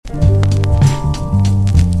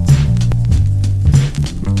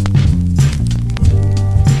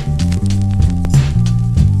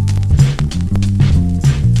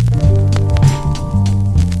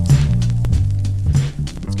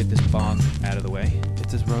of the way.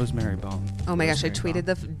 It's his rosemary bomb. Oh my gosh, I Rosemary tweeted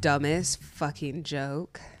the dumbest fucking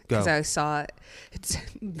joke because I saw it. It's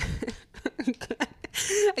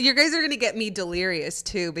you guys are going to get me delirious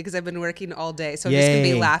too because I've been working all day. So I'm just going to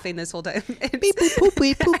be laughing this whole time.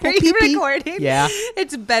 Are you recording? Yeah.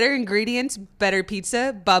 It's better ingredients, better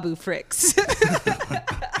pizza, Babu Fricks.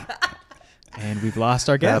 And we've lost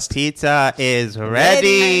our guest. The pizza is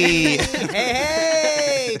ready.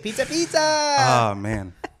 Hey, pizza. Oh,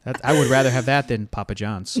 man. I would rather have that than Papa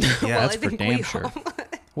John's. Yeah, that's for damn sure.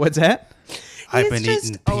 What's that? I've He's been just-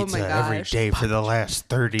 eating oh my pizza every gosh. day for the last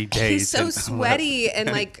 30 days. He's so and- sweaty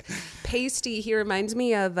and like pasty. He reminds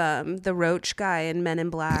me of the Roach guy in Men in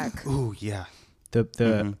Black. Ooh, yeah. The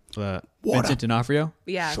Vincent D'Onofrio?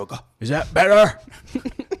 Yeah. Sugar. Is that better?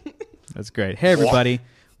 That's great. Hey, everybody.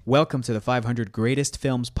 Welcome to the 500 Greatest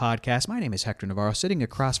Films podcast. My name is Hector Navarro. Sitting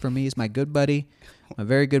across from me is my good buddy, my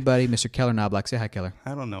very good buddy, Mr. Keller Knobloch. Say hi, Keller.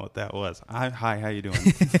 I don't know what that was. Hi, how you doing?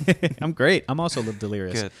 I'm great. I'm also a little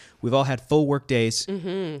delirious. Good. We've all had full work days,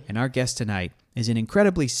 and our guest tonight is an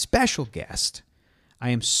incredibly special guest. I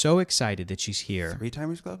am so excited that she's here. Three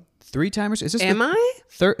Timers Club? Three timers? Is this Am I?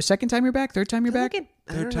 second time you're back? Third time you're back?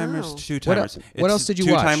 Third timers, two What timers. what else did you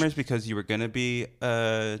watch? Two timers because you were going to be...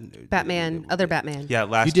 Batman, other Batman. Yeah,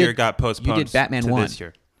 last You did- year got postponed You did Batman to 1. this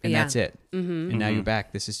year. And Yeah. that's it. And now you're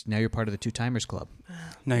back. Now you're part of the Two Timers Club.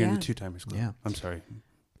 Now you're in Yeah. the Two Timers Club. Yeah. I'm sorry.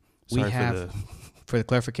 We Sorry have, for the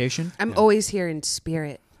clarification, I'm always here in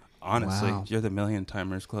spirit. Honestly, Wow. you're the Million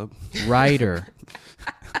Timers Club. writer,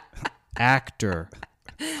 actor,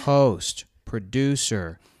 host,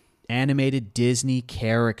 producer, animated Disney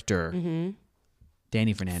character.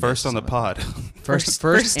 Danny Fernandez. First on the pod. First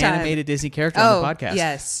First time. animated Disney character on the podcast.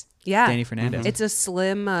 Yes. Yeah. Danny Fernandez. It's a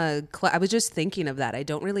slim, I was just thinking of that. I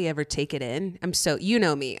don't really ever take it in. You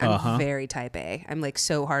know me, I'm very type A. I'm like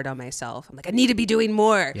so hard on myself. I'm like, I need to be doing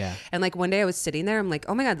more. Yeah. And like one day I was sitting there, I'm like,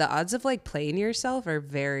 oh my God, the odds of like playing yourself are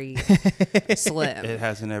very slim. It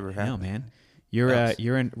hasn't ever happened. No, man.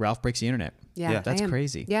 You're in Ralph Breaks the Internet. Yeah. Yeah. I That's am. cray.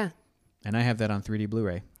 Yeah. And I have that on 3D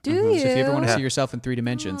Blu-ray. Do you? So if you ever want to Yeah. see yourself in three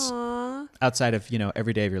dimensions, outside of,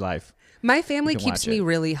 every day of your life. My family You can keeps watch me it.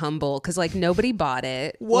 really humble because like nobody bought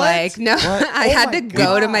it. What? Like no, I Oh had my to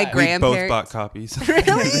go to my God. We both grandparents. bought copies.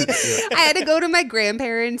 Really? I had to go to my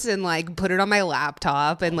grandparents and like put it on my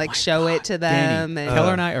laptop and like show it to them. Danny, And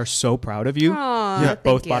Keller and I are so proud of you. Aw, We thank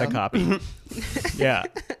both you. bought a copy. Yeah.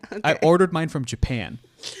 I ordered mine from Japan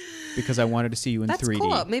because I wanted to see you in That's 3D.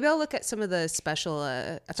 cool. Maybe I'll look at some of the special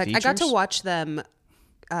effects. I got to Features? watch them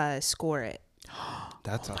score it.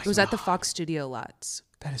 That's awesome. It was at the Fox Studio lots.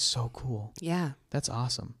 That is so cool. Yeah. That's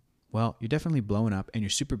awesome. Well, you're definitely blowing up and you're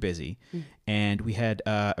super busy. Mm. And we had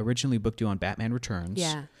originally booked you on Batman Returns.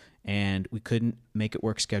 Yeah. And we couldn't make it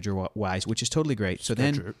work schedule-wise, which is totally great. So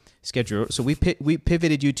So we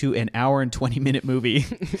pivoted you to an hour and 20-minute movie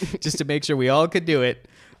just to make sure we all could do it.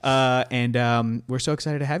 And we're so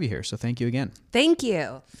excited to have you here. So thank you again. Thank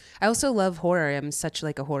you. I also love horror. I'm such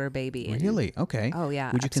like a horror baby. and Really? Okay. Oh,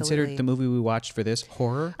 yeah, Would you consider absolutely. the movie we watched for this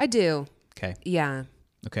horror? I do. Okay. Yeah.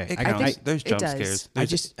 Okay. It I counts. think There's it jump does. scares. I There's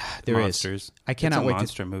just there is. monsters. I It's cannot a wait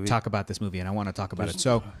monster to movie. talk about this movie, and I want to talk about it.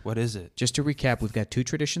 So, What is it? just to recap, we've got two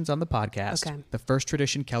traditions on the podcast. Okay. The first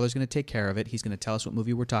tradition, Keller's going to take care of it. He's going to tell us what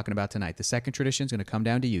movie we're talking about tonight. The second tradition is going to come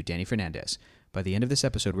down to you, Danny Fernandez. By the end of this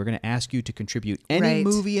episode, we're going to ask you to contribute any Right.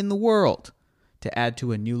 movie in the world to add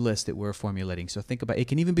to a new list that we're formulating. So think about it. It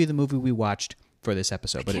can even be the movie we watched for this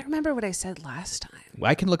episode. I But can't remember what I said last time.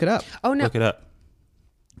 I can look it up. Oh, no. Look it up.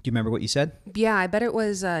 Do you remember what you said? Yeah, I bet it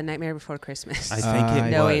was Nightmare Before Christmas. I think it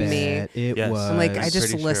Knowing was. me. It Yes. was. I'm like, I I'm just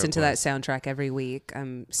pretty sure listen it to that was. soundtrack every week.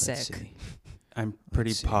 I'm Let's sick. see. I'm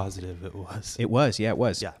pretty see. positive it was. It was. Yeah, it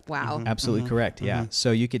was. Yeah. Wow. Absolutely correct. Yeah.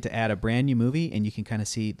 So you get to add a brand new movie, and you can kind of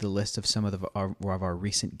see the list of some of our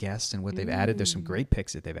recent guests and what they've added. There's some great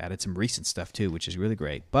picks that they've added, some recent stuff too, which is really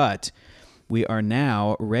great. But we are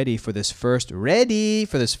now ready for this first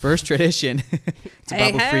tradition. It's a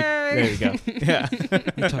Hey, Bible freak. hey. There you go. Yeah.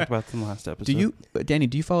 We talked about them last episode. Do you, Danny?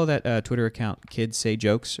 Do you follow that Twitter account, Kids Say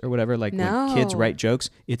Jokes or whatever? Like when kids No. write jokes,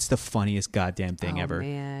 it's the funniest goddamn thing Oh, ever.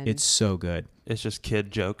 man. It's so good. It's just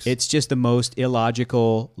kid jokes. It's just the most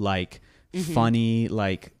illogical, like funny,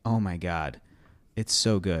 like oh my god, it's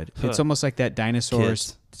so good. It's almost like that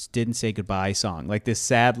dinosaurs didn't say goodbye song, like this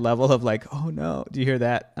sad level of like oh no. Do you hear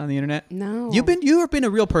that on the internet? No. You have been a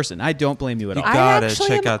real person. I don't blame you at all. I gotta actually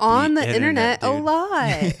check am out the on the internet, internet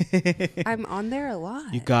a dude. lot. I'm on there a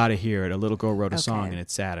lot. You gotta hear it. A little girl wrote a song Okay. and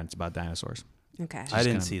it's sad and it's about dinosaurs. Okay. I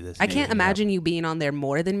didn't see this. I can't movie. imagine you being on there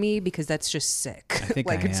more than me because that's just sick. I think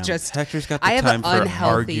like I it's am. just Hector's got the I have time an for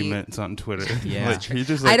unhealthy- arguments on Twitter. Yeah. Like, he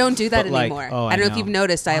just, I don't do that But, like, anymore. oh, I don't I know if you've know.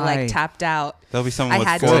 noticed. I Why? like tapped out. There'll be someone I with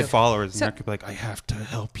had 4 to. followers, So- and they'll be like, "I have to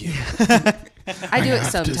help you. I do I it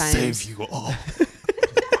have to sometimes. save you all."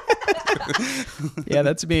 Yeah,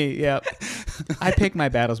 that's me. Yeah, I pick my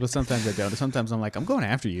battles, but sometimes I don't. Sometimes I'm like, I'm going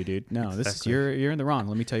after you, dude. No, this Exactly. is you're in the wrong.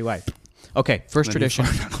 Let me tell you why. Okay, first Then you tradition.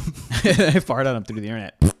 I fart on him through the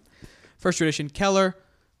internet. First tradition, Keller.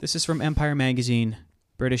 This is from Empire Magazine,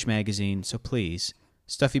 British magazine. So please,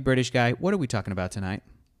 stuffy British guy, what are we talking about tonight?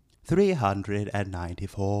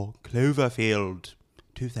 394 Cloverfield,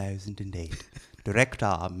 2008.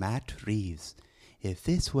 Director Matt Reeves. If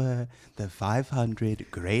this were the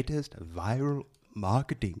 500 greatest viral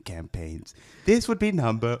marketing campaigns, this would be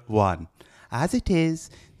number 1. As it is,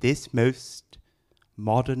 this most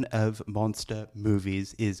modern of monster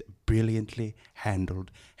movies is brilliantly handled,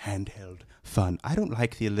 handheld fun. I don't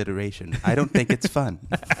like the alliteration. I don't think it's fun.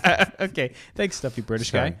 Okay, thanks, stuffy British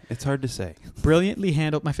Sorry, guy. it's hard to say. Brilliantly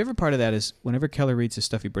handled. My favorite part of that is whenever Keller reads his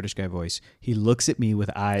stuffy British guy voice, he looks at me with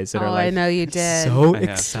eyes that are Oh, like, I know you did. so I have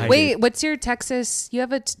to. excited. Wait, what's your Texas? You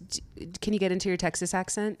have a. Can you get into your Texas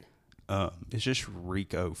accent? It's just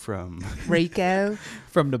Rico from... Rico.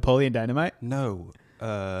 From Napoleon Dynamite? No.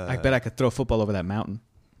 I bet I could throw a football over that mountain.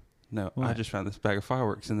 No, I What? just found this bag of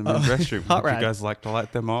fireworks in the men's restroom. Hot Would you rod. guys like to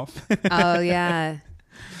light them off? Oh yeah.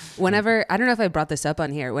 Whenever I don't know if I brought this up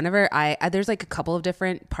on here. Whenever I there's like a couple of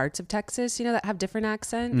different parts of Texas, you know, that have different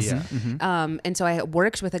accents. Yeah. And so I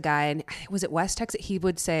worked with a guy, and was it West Texas? He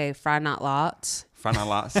would say "fry not lots." Final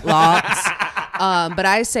lots. Lots. But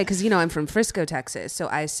I say, because, you know, I'm from Frisco, Texas. So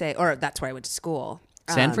I say, or that's where I went to school.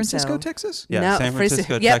 San Francisco, so- Texas? Yeah, no, San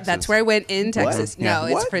Francisco, Yep, Texas. that's where I went in Texas. Yeah. No,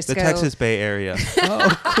 it's What? Frisco. The Texas Bay Area.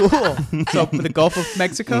 Oh, cool. So the Gulf of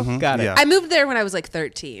Mexico? Got it. Yeah. I moved there when I was like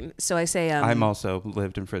 13. So I say, I'm also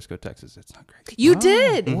lived in Frisco, Texas. It's not great. you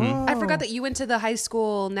did. Whoa. I forgot that you went to the high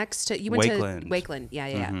school next to, you went Wakeland. to Wakeland.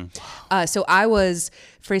 Yeah. So I was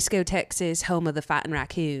Frisco, Texas, home of the Fighting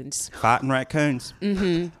Raccoons. Fighting raccoons.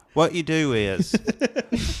 What you do is,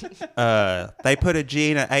 they put a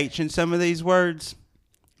G and a H in some of these words.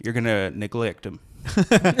 You're going to neglect them.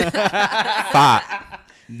 Fight.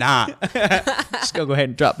 Not. Just go ahead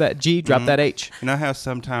and drop that G, drop that H. You know how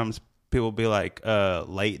sometimes people be like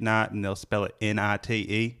late night and they'll spell it Nite?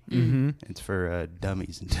 Mm-hmm. It's for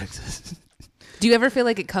dummies in Texas. Do you ever feel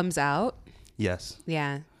like it comes out? Yes.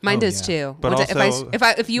 Yeah, mine Oh, does yeah. too. But Once also-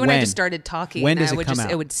 if you and I When? just started talking, When does I it would come just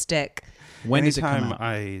out? it would stick. When does it come Anytime out?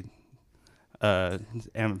 I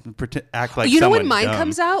act like You know when someone mine dumb.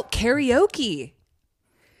 comes out? Karaoke.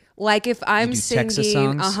 Like if I'm do singing, Texas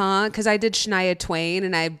songs? because I did Shania Twain,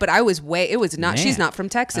 and it was not. She's Man. not from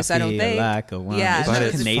Texas, I don't feel think. like a woman. Yeah, Isn't But that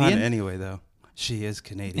it's Canadian? fun anyway, though. She is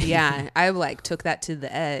Canadian. Yeah, I like took that to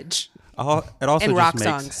the edge. It also And just rock makes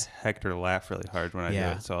songs. Hector laugh really hard when I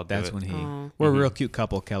Yeah, do it, so I'll do that's it. when he. Oh. We're a real cute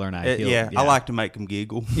couple, Keller and I. He'll- I like to make him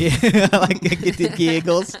giggle. Yeah, I like to get the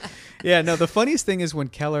giggles. Yeah, no, the funniest thing is when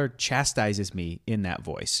Keller chastises me in that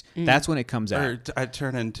voice. That's when it comes out. Or I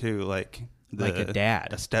turn into like A dad.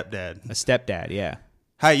 a stepdad. A stepdad, yeah.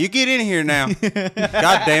 Hey, you get in here now!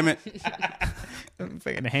 God damn it!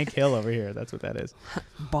 Fucking Hank Hill over here. That's what that is.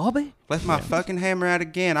 Bobby? Left my fucking hammer out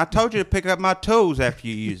again. I told you to pick up my tools after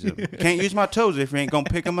you use them. Can't use my tools if you ain't gonna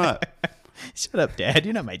pick them up. Shut up, Dad.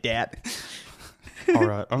 You're not my dad. All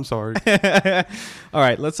right, I'm sorry. All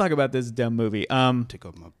right, let's talk about this dumb movie. Take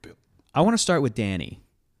off my bill. I want to start with Danny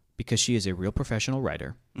because she is a real professional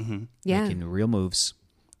writer, Yeah. making real moves,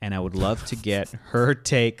 and I would love to get her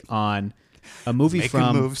take on a movie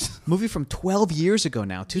Making moves. from 12 years ago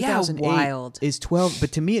now. 2008 wild. is 12,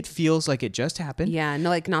 but to me it feels like it just happened. Yeah, no,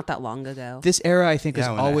 like not that long ago. This era, I think, Yeah, is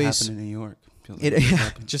when always that happened in New York. Feels It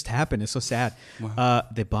like it just happened. It's so sad.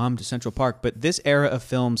 They bombed Central Park. But this era of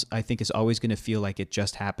films, I think, is always going to feel like it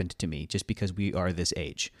just happened to me just because we are this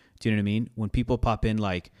age. Do you know what I mean? When people pop in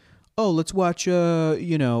like, oh, let's watch, I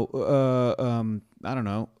don't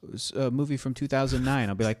know, a movie from 2009.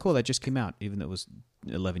 I'll be like, cool, that just came out, even though it was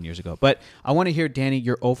 11 years ago. But I want to hear, Danny,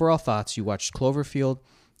 your overall thoughts. You watched Cloverfield.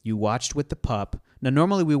 You watched with the pup. Now,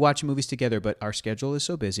 normally we watch movies together, but our schedule is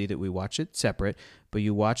so busy that we watch it separate. But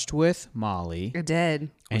you watched with Molly, I did.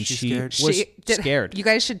 and Was she she scared? was scared. You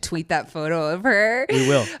guys should tweet that photo of her. We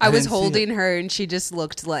will. I was didn't see holding her, and she just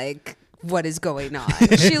looked like, what is going on?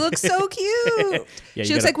 She looks so cute. Yeah, She you looks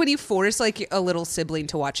gotta- like when you force like a little sibling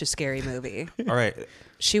to watch a scary movie. All right.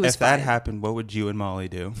 She was If that fine. happened, what would you and Molly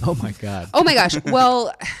do? Oh my God. Oh my gosh.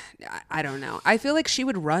 Well, I don't know. I feel like she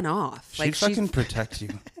would run off. She'd fucking protect you.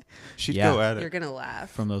 She'd Yeah. go at You're it. gonna laugh.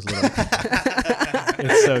 from those little.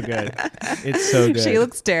 It's so good. It's so good. She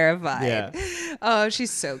looks terrified. Yeah. Oh,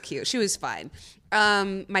 she's so cute. She was fine.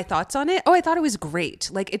 My thoughts on it. Oh, I thought it was great.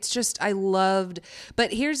 Like, it's just, I loved,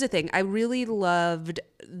 but here's the thing. I really loved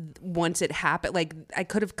once it happened. Like, I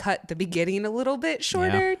could have cut the beginning a little bit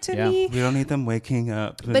shorter to Yeah. me. We don't need them waking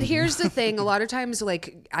up. But here's the thing. A lot of times,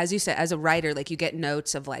 like, as you said, as a writer, like, you get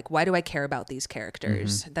notes of like, why do I care about these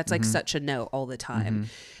characters? Mm-hmm. That's like such a note all the time.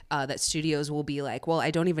 That studios will be like, well,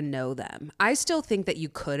 I don't even know them. I still think that you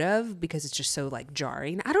could have, because it's just so like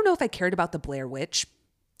jarring. I don't know if I cared about the Blair Witch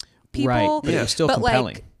people. Right, but it was still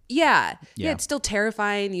compelling. Like, yeah, Yeah. it's still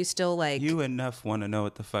terrifying. You still like, you enough want to know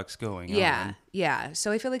what the fuck's going yeah, on. yeah.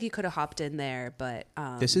 So I feel like you could have hopped in there, but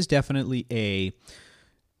This is definitely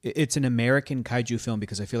it's an American kaiju film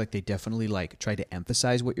because I feel like they definitely like try to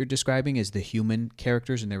emphasize what you're describing as the human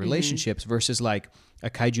characters and their relationships versus like a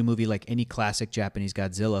kaiju movie like any classic Japanese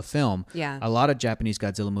Godzilla film. Yeah. A lot of Japanese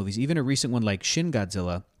Godzilla movies, even a recent one like Shin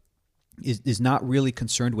Godzilla, is not really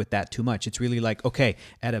concerned with that too much. It's really like, okay,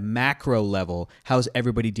 at a macro level, how's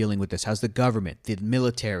everybody dealing with this? How's the government, the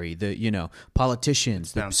military, the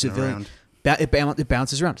politicians, the bouncing civilian? around. It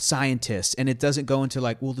bounces around. Scientists, and it doesn't go into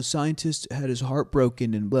like, well, the scientist had his heart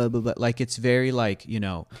broken and blah blah blah. Like it's very like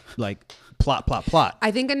like plot.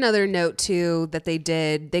 I think another note too that they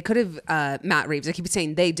could have Matt Reeves. I keep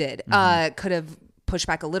saying they did. Could have pushed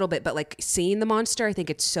back a little bit, but like seeing the monster, I think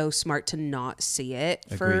it's so smart to not see it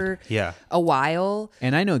for Yeah. a while.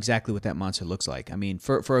 And I know exactly what that monster looks like. I mean,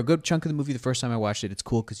 for a good chunk of the movie, the first time I watched it, it's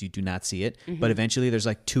cool because you do not see it. But eventually, there's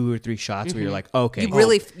like 2 or 3 shots where you're like, okay, You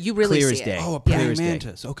really clear see as it. day. Oh, a Clear praying as day.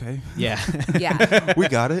 mantis. Okay. Yeah. Yeah. We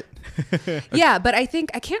got it. Yeah, but I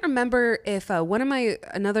think I can't remember if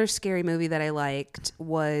another scary movie that I liked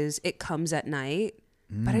was It Comes at Night,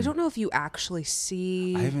 but I don't know if you actually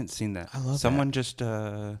see. I haven't seen that. I love Someone just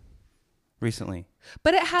recently.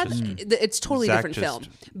 But it had it's totally Zach different just film.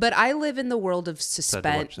 But I live in the world of watch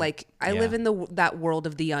suspense. that. Like I Yeah. live in that world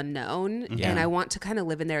of the unknown, Yeah. and I want to kind of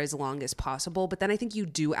live in there as long as possible. But then I think you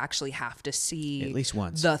do actually have to see At least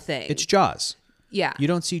once. the thing. It's Jaws. Yeah. You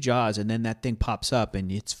don't see Jaws, and then that thing pops up,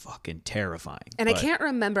 and it's fucking terrifying. And I But- can't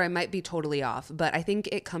remember, I might be totally off, but I think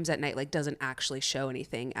It Comes at Night like doesn't actually show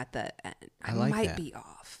anything at the end. I like might that. be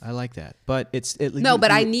off. I like that, but it's No, but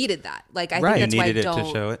I needed that. Like I Right. think that's You why I needed it don't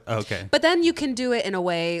to show it? Okay. But then you can do it in a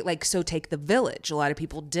way like, so take The Village. A lot of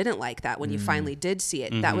people didn't like that when you finally did see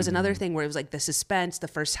it. That was another thing where it was like the suspense, the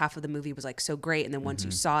first half of the movie was like so great, and then once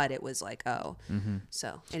you saw it, it was like, oh.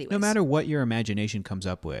 So anyways. No matter what your imagination comes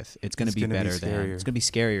up with, it's going to be gonna be better than scarier. it's going to be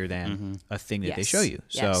scarier than a thing that they Yes. show you.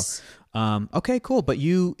 Yes. So, okay, cool. But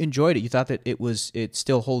you enjoyed it. You thought that it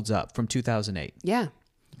still holds up from 2008. Yeah.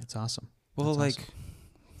 That's awesome. Well, That's like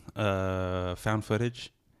found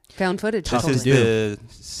footage. Found footage. Tough totally. to This do. is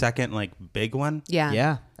the second like big one. Yeah.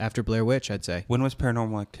 Yeah, after Blair Witch, I'd say. When was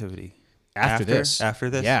Paranormal Activity? After this. After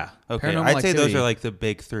this? Yeah. Okay. Paranormal I'd say those Activity. are like the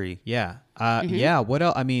big 3. Yeah. Yeah. What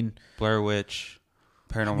else? I mean, Blair Witch,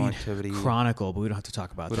 Paranormal Activity. Chronicle, but we don't have to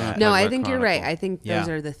talk about We don't that. have No, Talk I about think you're right. Chronicle. I think Yeah. those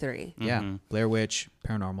are the 3. Yeah. Blair Witch,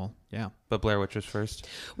 Paranormal. Yeah. But Blair Witch was first.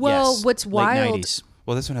 Well, Yes. what's Late wild 90s.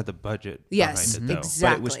 Well, this one had the budget Yes, behind it, though. exactly.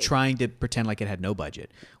 But it was trying to pretend like it had no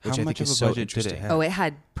budget, which How I much think of is a so budget did it interesting. have? Oh, it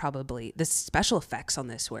had probably the special effects on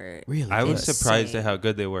this were Really? I was good. surprised Insane. at how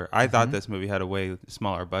good they were. I thought this movie had a way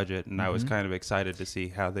smaller budget, and I was kind of excited to see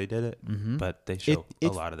how they did it. But they show a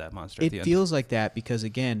lot of that monster at the It end. feels like that because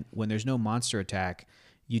again, when there's no monster attack,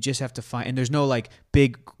 you just have to find, and there's no like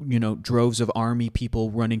big, droves of army people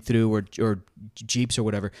running through or jeeps or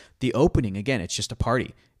whatever. The opening again, it's just a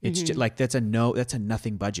party. It's just like that's a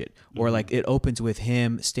nothing budget. Or like it opens with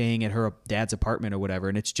him staying at her dad's apartment or whatever,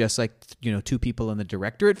 and it's just like 2 people and the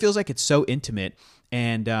director. It feels like it's so intimate.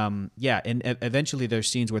 And and eventually there's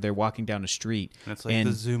scenes where they're walking down a street. And it's like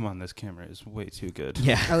the zoom on this camera is way too good.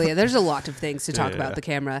 Yeah. Oh yeah, there's a lot of things to talk about the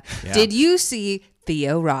camera. Yeah. Did you see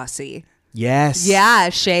Theo Rossi? Yes. Yeah,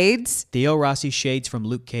 Shades. Theo Rossi Shades from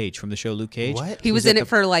Luke Cage, from the show Luke Cage. What? He was at in it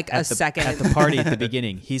for like a at the- second. At the party at the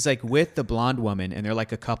beginning. He's like with the blonde woman and they're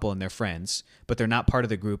like a couple and they're friends, but they're not part of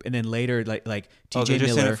the group. And then later, like Oh, TJ they're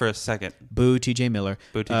just in Miller. it for a second. Boo TJ Miller.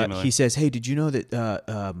 Boo TJ Miller. He says, hey, did you know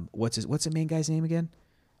that, what's the main guy's name again?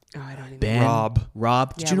 Oh, I don't even. Ben.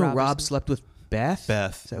 Rob. Did Yeah, you know Rob Rob was- slept with Beth?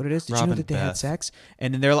 Beth. Is that what it is? Did Rob you know and that they had Beth. sex?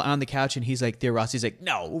 And then they're on the couch and he's like, Theo Rossi's like,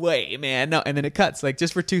 no way, man. No. And then it cuts like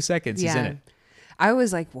just for 2 seconds. He's in Yeah. it. I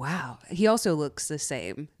was like, wow. He also looks the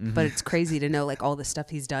same, Mm-hmm. but it's crazy to know like all the stuff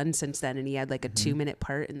he's done since then, and he had like a 2-minute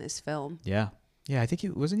part in this film. Yeah. Yeah, I think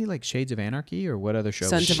wasn't he like Shades of Anarchy or what other show?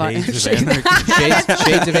 Sons of Shades of Anarchy. Anarchy.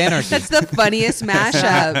 Shades of Anarchy. That's the funniest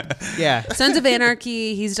mashup. Yeah. Sons of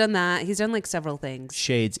Anarchy. He's done that. He's done like several things.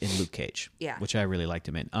 Shades in Luke Cage. Yeah. Which I really liked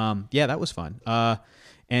him in. Yeah, that was fun.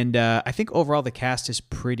 And I think overall the cast is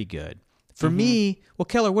pretty good. For me, well,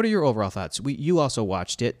 Keller, what are your overall thoughts? You also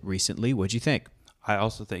watched it recently. What'd you think? I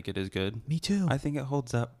also think it is good. Me too. I think it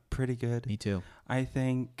holds up pretty good. Me too. I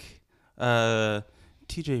think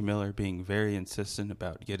T.J. Miller being very insistent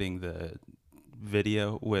about getting the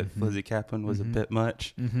video with Lizzie Kaplan was a bit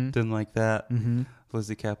much. Didn't like that.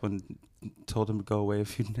 Lizzie Kaplan told him to go away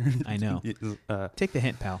if you nerd. I know. Take the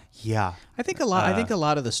hint, pal. Yeah. I think a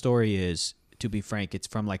lot of the story is, to be frank, it's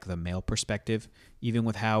from like the male perspective, even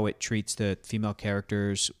with how it treats the female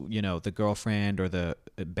characters, you know, the girlfriend or the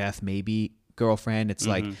Beth maybe girlfriend. It's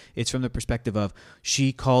like, it's from the perspective of,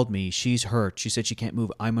 she called me, she's hurt, she said she can't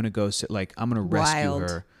move, I'm going to go I'm going to rescue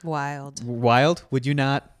her. Wild? Would you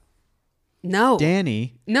not? No.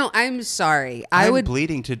 Danny. No, I'm sorry. I'm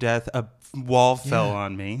bleeding to death. A wall fell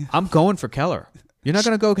on me. I'm going for Keller. You're not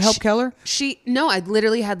going to go help Keller? No, I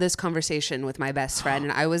literally had this conversation with my best friend,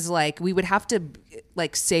 and I was like, we would have to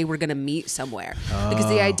like say we're going to meet somewhere because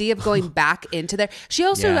the idea of going back into there. She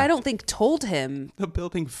also, I don't think, told him. The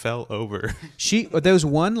building fell over. There was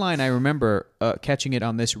one line I remember catching it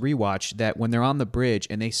on this rewatch, that when they're on the bridge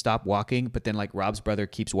and they stop walking, but then like Rob's brother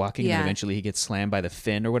keeps walking and eventually he gets slammed by the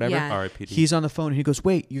fin or whatever. Yeah. R.I.P.D. He's on the phone and he goes,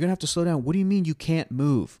 "Wait, you're going to have to slow down. What do you mean you can't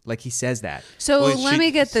move?" Like he says that. So Well, let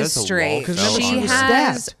me get this says a wall straight. fell on She her.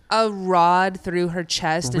 has Stabbed. a rod through her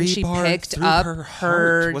chest, and she Rebar picked through up her her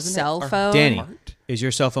heart. Wasn't it cell her phone. Danny, heart? is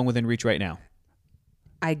your cell phone within reach right now?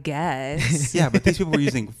 I guess. Yeah, but these people were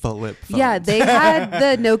using flip phones. Yeah, they had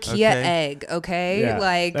the Nokia Okay. egg. Okay,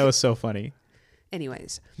 like. that was so funny.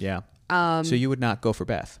 Anyways, Yeah. So you would not go for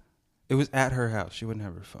Beth? It was at her house. She wouldn't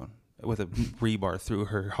have her phone with a rebar through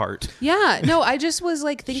her heart. yeah. No, I just was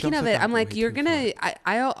like thinking She of also it. got I'm like, way you're too gonna.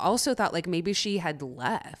 I also thought like maybe she had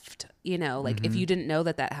left. You know, like if you didn't know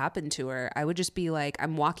that happened to her, I would just be like,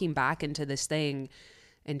 I'm walking back into this thing.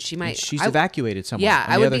 And she might. She's evacuated somewhere. Yeah, on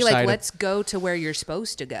I the would other be like, side of- let's go to where you're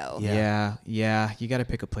supposed to go. Yeah. Yeah. You got to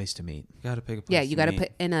pick a place to meet. You gotta pick a place. Yeah, you got to meet.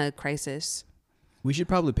 put in a crisis. We should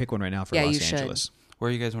probably pick one right now for Yeah, Los you should. Angeles.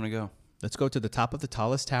 Where you guys want to go? Let's go to the top of the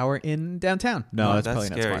tallest tower in downtown. No, No, that's that's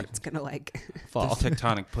probably scary. not It's gonna like. smart. Fall. There's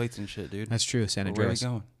tectonic plates and shit, dude. That's true. San Where are we Andreas.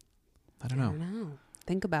 going? I don't I know. don't know.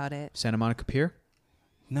 Think about it. Santa Monica Pier.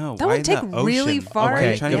 No, That why would in take the ocean? really far. Okay,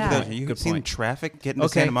 You're trying to yeah. get to the- You've Good seen point. traffic getting to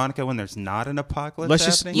Okay. Santa Monica when there's not an apocalypse Let's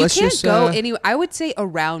just- happening? You Let's can't just, go uh, any. I would say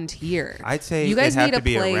around here. I'd say you guys it'd have need a to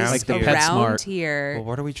be place around Like the here. around PetSmart. here. Well,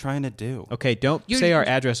 what are we trying to do? Okay, don't You're- say our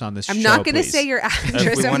address on this show, I'm not going to please. say your If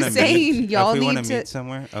address. we I'm wanna saying meet, y'all if we need wanna to meet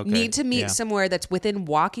somewhere. Okay. need to meet Yeah. somewhere that's within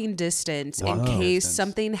walking distance in Walking case distance.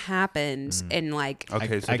 something happens and like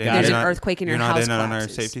Okay, so I Dan, got you're it. there's an not- earthquake in your you're house not in on our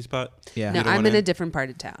collapses. safety spot. Yeah. No, You don't I'm wanna in a in? different part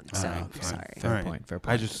of town. So Alright, I'm fine. sorry. Fair All right. point. Fair I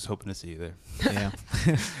point. just was hoping to see you there. Yeah.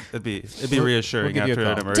 It'd be reassuring give you a after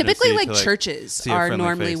an call. emergency. Typically, to, like churches see a are friendly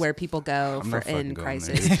normally face. where people go I'm for not fucking in going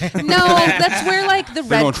crisis. there. No, that's where like the They're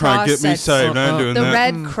Red gonna try Cross and get me sets, saved. I ain't doing the that.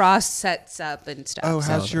 Red Cross sets up and stuff. Oh,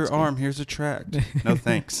 so how's your arm? Here's a tract. No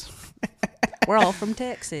thanks. we're all from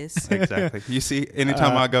Texas. Exactly. You see,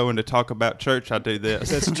 anytime I go in to talk about church, I do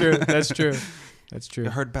this. That's true. That's true. That's true. You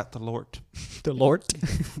heard about the Lord? The Lord.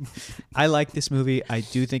 I like this movie. I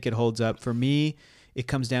do think it holds up. For me, it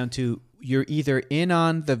comes down to you're either in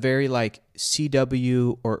on the very like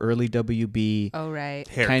CW or early WB Oh right.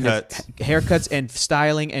 kind of Haircuts. haircuts and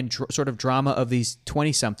styling and sort of drama of these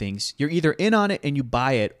 20-somethings. You're either in on it and you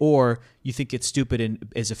buy it, or you think it's stupid and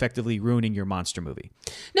is effectively ruining your monster movie.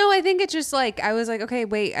 No, I think it's just like I was like, okay,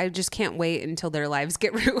 wait, I just can't wait until their lives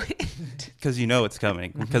get ruined. Because you know it's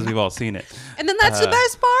coming. Because we've all seen it. And then that's the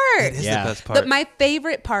best part. It is Yeah. the best part. But my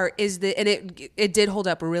favorite part is and it did hold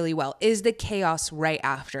up really well, is the chaos right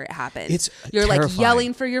after it happened. It's You're like terrifying.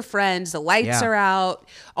 yelling for your friends, the lights Yeah. are out.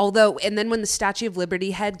 Although, and then when the Statue of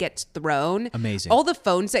Liberty head gets thrown, Amazing. all the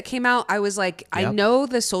phones that came out, I was like, I Yep. know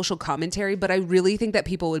the social commentary, but I really think that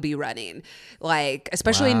people would be running, like,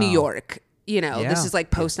 especially in New Wow. York. You know, this Yeah. is like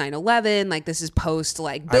post 9/11, like this is post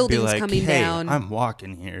like I'd be buildings like, coming hey, down. I'm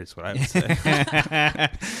walking here is what I would say.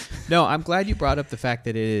 No, I'm glad you brought up the fact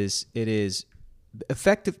that it is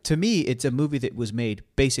effective. To me, it's a movie that was made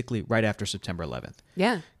basically right after September 11th.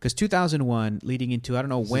 Yeah. Because 2001, leading into, I don't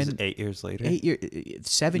know This when, is 8 years later.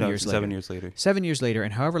 7 No, years later. 7 years later. 7 years later,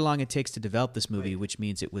 and however long it takes to develop this movie, which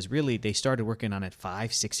means it was really, they started working on it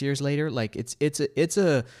 5-6 years later. Like it's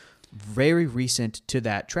a very recent to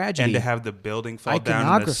that tragedy. And to have the building fall down and the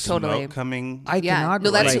Iconography. smoke Totally. coming Yeah. Iconography.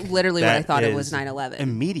 No, that's Like, literally what I that thought it is was 9/11.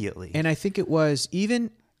 Immediately. And I think it was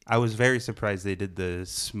even I was very surprised they did the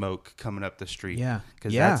smoke coming up the street. Yeah.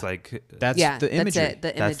 Because Yeah. that's like... That's Yeah, the imagery. that's it.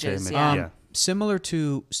 The That's the images. image. Yeah. Yeah. Similar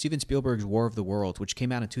to Steven Spielberg's War of the Worlds, which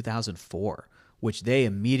came out in 2004, which they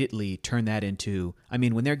immediately turned that into. I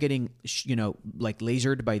mean, when they're getting, like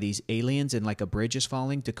lasered by these aliens and like a bridge is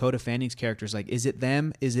falling, Dakota Fanning's character is like, "Is it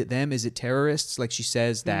them? Is it them? Is it terrorists?" Like she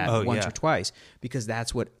says that Oh, once yeah. or twice because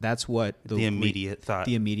that's what The immediate thought.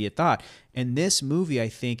 The immediate thought. And this movie, I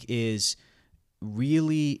think, is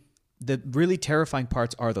really the really terrifying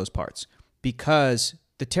parts are those parts because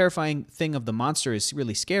the terrifying thing of the monster is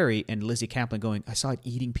really scary, and Lizzie Kaplan going, "I saw it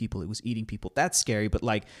eating people. It was eating people." That's scary, but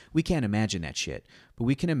like we can't imagine that shit. But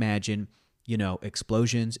we can imagine,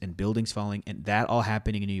 explosions and buildings falling and that all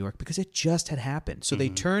happening in New York because it just had happened. So they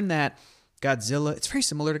turned that Godzilla. It's very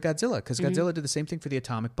similar to Godzilla because Godzilla did the same thing for the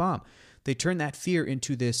atomic bomb. They turned that fear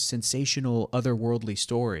into this sensational, otherworldly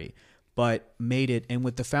story, but made it. And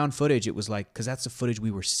with the found footage, it was like because that's the footage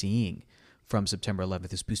we were seeing from September 11th.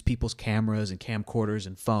 This was people's cameras and camcorders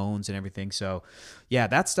and phones and everything. So, yeah,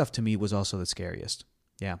 that stuff to me was also the scariest.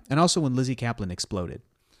 Yeah, and also when Lizzie Kaplan exploded.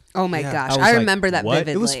 Oh my Yeah. gosh, was I like, remember that what?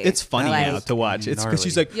 vividly. It's funny Like, now to watch. It's because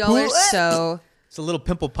she's like, y'all are so. It's a little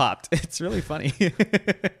pimple popped. It's really funny.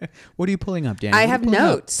 What are you pulling up, Danny? I What are you have pulling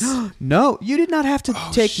up? notes. No, you did not have to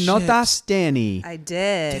take shit. notas, Danny. I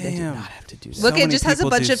did. You did Damn. not have to do that. Look, it many just has a people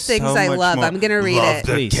bunch do of things so I much love. more. I'm gonna read Love it.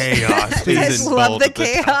 the Please. chaos. I Please just love indulge the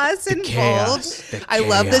at top. chaos in bold. The I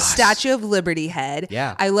love the chaos. Statue of Liberty head.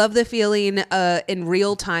 Yeah. I love the feeling in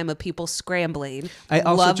real time of people scrambling. I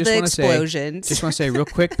also love just the want to explosions. just want to say, real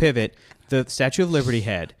quick pivot. The Statue of Liberty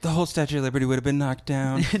head. The whole Statue of Liberty would have been knocked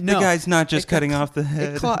down. No. The guy's not just It got cutting off the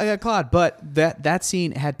head. It got clawed, but that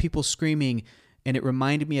scene had people screaming, and it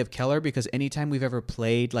reminded me of Keller because anytime we've ever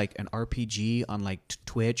played like an RPG on like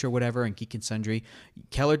Twitch or whatever and Geek and Sundry,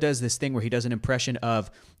 Keller does this thing where he does an impression of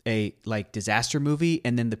a like disaster movie,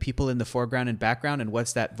 and then the people in the foreground and background. And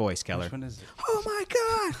what's that voice, Keller? Which one is it? Oh my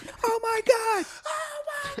god! Oh my god!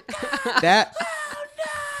 Oh my god!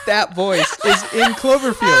 That voice is in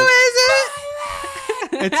Cloverfield.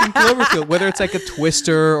 It's in Cloverfield. Whether it's like a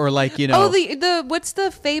Twister or like Oh, the what's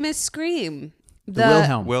the famous scream? the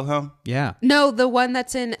Wilhelm. Wilhelm? Yeah, No, the one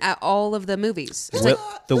that's in all of the movies. It's like,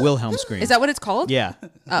 the Wilhelm scream. is that what it's called? Yeah,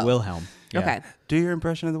 Oh. Wilhelm. Yeah. Okay. Do your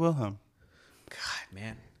impression of the Wilhelm. God,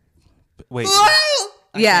 man. Wait.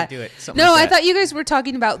 Yeah. can't do it. Something No, like I that. thought you guys were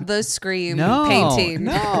talking about the Scream No, painting.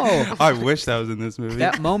 no. I wish that was in this movie.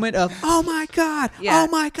 That moment of oh my god, Yeah.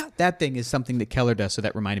 oh my god, that thing is something that Keller does. So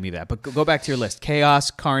that reminded me of that. But go back to your list: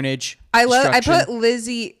 chaos, carnage. I put destruction.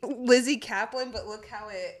 Lizzie Kaplan, but look how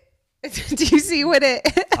it. Do you see what it?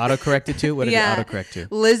 Autocorrected to? What did Yeah. it autocorrect to?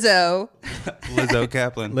 Lizzo. Lizzo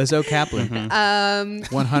Kaplan. Lizzo Kaplan.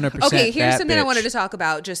 100%. Okay, here's that something I bitch. wanted to talk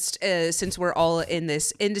about just since we're all in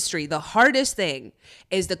this industry. The hardest thing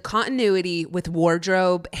is the continuity with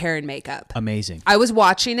wardrobe, hair, and makeup. Amazing. I was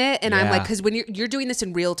watching it and I'm Yeah. like, because when you're doing this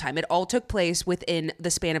in real time, it all took place within the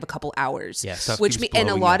span of a couple hours. Yes. Stuff Which keeps and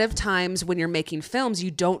a blowing lot up. of times when you're making films, you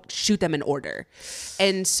don't shoot them in order.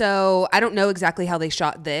 And so I don't know exactly how they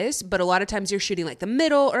shot this, but a lot of times you're shooting like the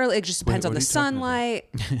middle, or it just depends on what the are you talking sunlight.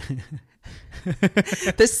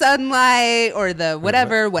 The sunlight or the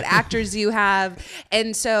whatever, what actors you have.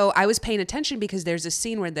 And so I was paying attention because there's a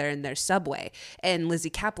scene where they're in their subway and Lizzie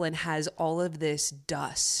Kaplan has all of this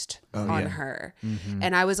dust on her.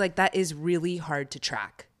 And I was like, that is really hard to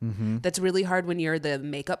track. That's really hard when you're the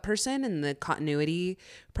makeup person and the continuity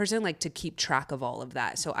person, like to keep track of all of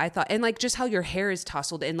that. So I thought, and like just how your hair is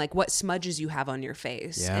tousled and like what smudges you have on your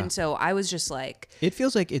face. Yeah. And so I was just like, It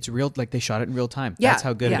feels like it's real, like they shot it in real time. Yeah, That's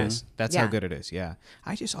how good yeah. it is. That's Yeah. how good it is. Yeah.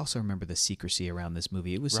 I just also remember the secrecy around this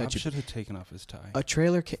movie. It was Rob such should have taken off his tie. a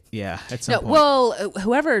trailer. Yeah. At some no, point. well,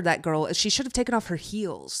 whoever that girl is, she should have taken off her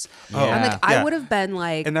heels. Oh, I'm like, I yeah. would have been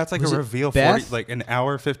like, And that's like Was a it reveal Beth? 40, like an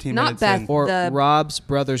hour, 15 Not minutes Beth. in. or the- Rob's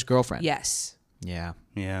brother's girlfriend. yes, Yeah.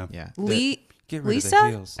 Yeah. Yeah. Lee, Get rid Lisa. of the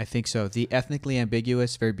heels. I think so. The ethnically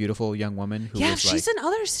ambiguous, very beautiful young woman who Yeah, was she's like, in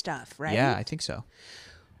other stuff, right? yeah, I think so.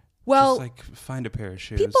 Well, Just like find a pair of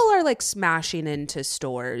shoes. people are like smashing into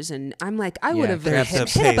stores, and I'm like, I would have grab hit,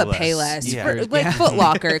 the hit up a Payless. Payless, Yeah. for, like Foot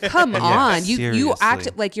Locker. Come on, you seriously.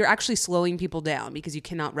 act like you're actually slowing people down because you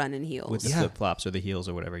cannot run in heels. With the Yeah. flip flops or the heels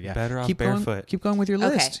or whatever. Yeah. Better off keep going, barefoot. Keep going with your Okay,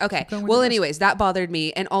 list. okay. Keep going with Well, your list. anyways, that bothered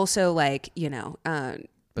me, and also like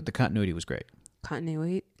But the continuity was great.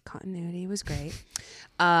 continuity was great.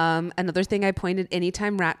 Another thing I pointed: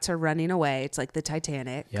 anytime rats are running away, it's like the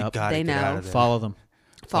Titanic. Yep. Gotta They get know. out of there. Follow them.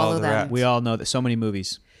 Follow the them. rats. We all know that so many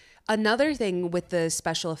movies. another thing with the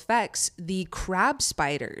special effects, the crab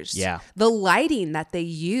spiders. Yeah. The lighting that they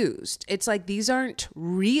used. It's like these aren't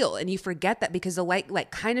real, and you forget that because the light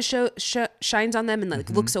like kind of shines on them and like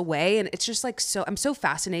looks away, and it's just like so. I'm so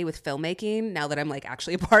fascinated with filmmaking now that I'm like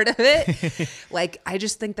actually a part of it. Like I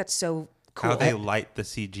just think that's so cool. How they light the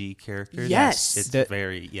CG characters. Yes. It's The-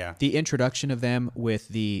 very, yeah. The introduction of them with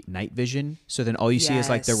the night vision, so then all you see is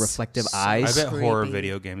like the Yes. reflective So I eyes. bet horror creepy.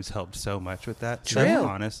 video games helped so much with that. True. Stuff,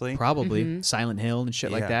 honestly. Probably Silent Hill and shit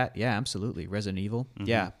like Yeah. that. Yeah, absolutely. Resident Evil.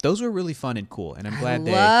 Yeah, those were really fun and cool, and I'm glad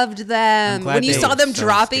they loved them. glad When you they saw were them so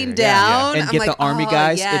dropping scary. Yeah, down, and I'm get like, the army oh,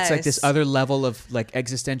 guys. It's like this yes. other level of like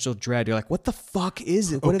existential dread. You're like, what the fuck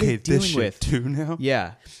is it? What Okay, are they dealing this shit with? too now.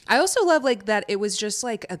 Yeah, I also love like that it was just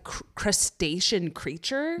like a crustacean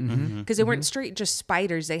creature because they weren't straight just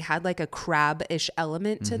spiders. They had like a crab-ish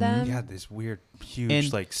element to them. Yeah, this weird, huge,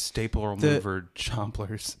 And like staple the- remover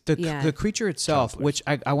chomplers. Yeah. the creature itself, Chomplers. which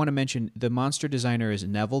I want to mention, the monster designer is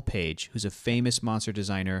Neville Page, who's a famous monster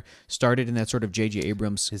designer. Started in that sort of J.J.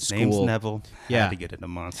 Abrams His school. name's Neville. Yeah. Had to get into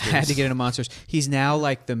monsters. Had to get into monsters. He's now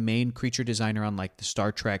like the main creature designer on like the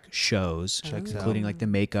Star Trek shows, including like the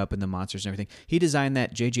makeup and the monsters and everything. He designed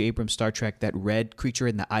that J.J. Abrams Star Trek, that red creature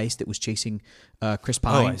in the ice that was chasing Chris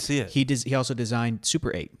Pine. I see it. He also designed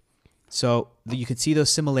Super 8. So you can see those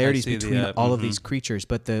similarities I see the, between all of mhm. these creatures.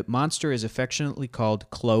 But the monster is affectionately called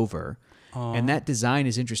Clover. And that design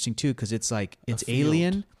is interesting too because it's like it's field.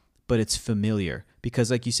 alien, but it's familiar.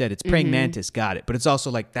 Because like you said, it's praying mantis, got it. But it's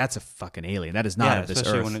also like that's a fucking alien. That is not Yeah, of this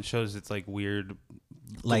especially earth. when it shows its like weird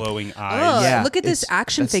Like- glowing Oh, eyes. Yeah, look at this it's-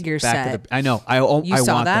 action that's figure back to set. the- I know. I You I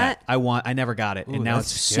saw want that? I never got it, Ooh, and now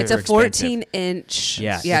that's it's scary. super It's a expensive. 14-inch.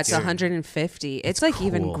 Yeah, Yeah, it's it's scary. 150. It's like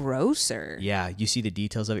even cool. grosser. Yeah, you see the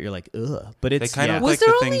details of it. You're like, ugh. But it's kinda yeah. look Was like there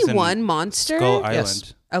the only things in one monster? Skull Yes.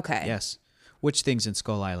 Island. Okay. Yes. Which things in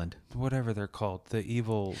Skull Island? Whatever they're called. The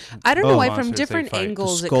evil. I don't know why monsters from they different fight.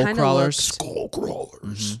 angles it Skull kind of crawlers. looked. Skull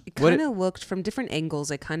crawlers. It What kind of looked from different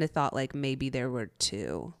angles. I kind of thought like maybe there were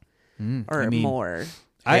two or I mean, more.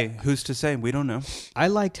 Hey, who's to say? We don't know. I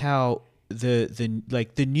liked how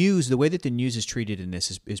the news, the way that the news is treated in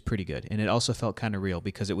this is pretty good, and it also felt kind of real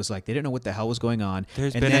because it was like they didn't know what the hell was going on.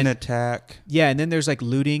 There's and been then, an attack. Yeah, and then there's like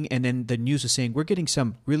looting, and then the news was saying we're getting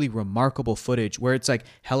some really remarkable footage where it's like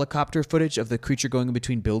helicopter footage of the creature going in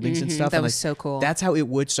between buildings and stuff. that and was like, so cool. That's how it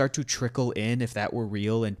would start to trickle in if that were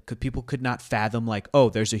real, and people could not fathom like, oh,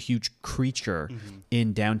 there's a huge creature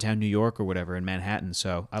in downtown New York or whatever in Manhattan.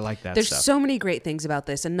 So I like that There's stuff. so many great things about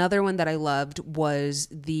this. Another one that I loved was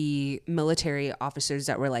the military officers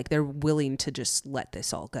that were like, they're willing to just let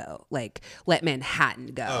this all go, like let Manhattan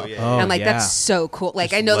go. Oh, yeah. Oh, And I'm like, yeah. that's so cool.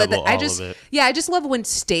 Like Just I know that level I all just of it. I just love when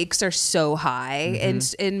stakes are so high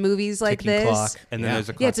in movies like Ticking this. clock. And then Yeah. there's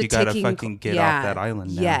a Yeah, clock. it's a You gotta ticking fucking get yeah. off that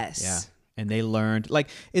island now. Yes. Yeah. And they learned like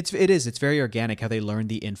it's very organic how they learned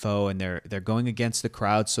the info, and they're going against the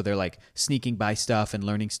crowd, so they're like sneaking by stuff and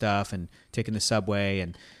learning stuff and taking the subway,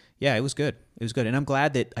 and yeah, it was good. It was good. And I'm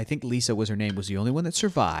glad that I think Lisa was her name was the only one that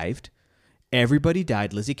survived. Everybody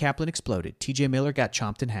died. Lizzie Kaplan exploded. TJ Miller got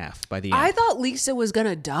chomped in half by the end. I thought Lisa was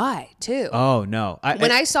gonna die too. Oh no.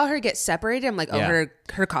 When I saw her get separated, I'm like, oh, Yeah.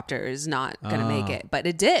 her copter is not gonna make it, but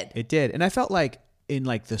it did. It did. And I felt like in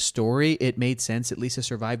like the story, it made sense that Lisa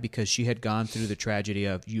survived because she had gone through the tragedy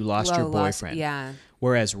of you lost your boyfriend. yeah.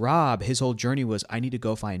 Whereas Rob, his whole journey was, I need to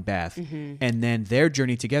go find Beth. Mm-hmm. And then their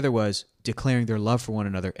journey together was declaring their love for one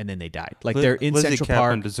another, and then they died. Like they're in Lizzie Central Kaplan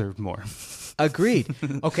Park. deserved more. Agreed.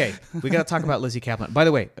 Okay, we got to talk about Lizzie Kaplan. By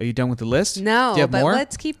the way, are you done with the list? No, Do you have but more?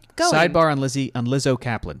 let's keep going. Sidebar on Lizzo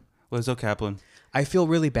Kaplan. Lizzo Kaplan. I feel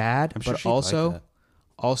really bad, I'm sure but she'd like also, that.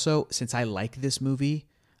 also since I like this movie,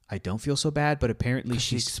 I don't feel so bad. But apparently, 'Cause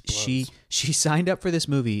she she explodes. signed up for this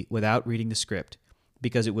movie without reading the script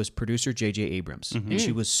because it was producer J.J. Abrams, Mm-hmm. and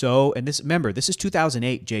she was so. And this, remember, this is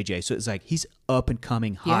 2008 J.J. So it's like he's up and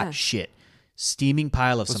coming, hot Yeah. shit, steaming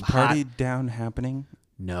pile of Was some Party hot. Down happening?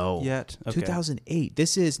 No, yet? Okay. 2008.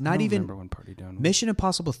 This is I not don't even. remember when Party Down was. Mission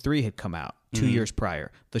Impossible 3 had come out 2 years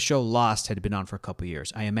prior. The show Lost had been on for a couple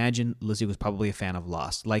years. I imagine Lizzie was probably a fan of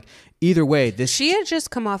Lost. Like, either way, this. She had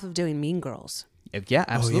just come off of doing Mean Girls. Yeah,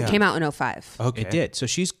 absolutely. yeah. Came out in 2005. Okay. It did. So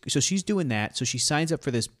she's doing that. So she signs up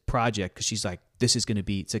for this project because she's like, this is going to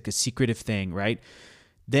be, it's like a secretive thing, right?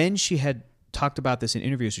 Then she had talked about this in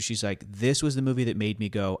interviews. So she's like, this was the movie that made me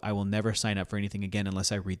go, I will never sign up for anything again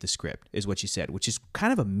unless I read the script, is what she said, which is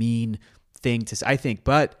kind of a mean thing to say, I think.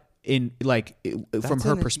 But in like, from That's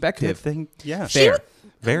her a good perspective, thing. Yeah. fair.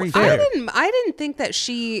 Very I fair. didn't think that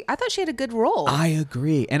I thought she had a good role. I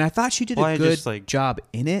agree. And I thought she did Well, a I good just, like- job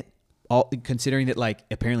in it. considering that like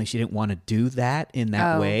apparently she didn't want to do that in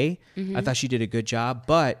that way. I thought she did a good job,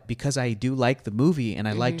 but because I do like the movie and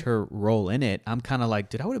I liked her role in it, I'm kind of like,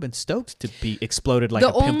 dude, I would have been stoked to be exploded like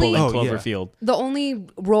The a pimple in only- Cloverfield. The only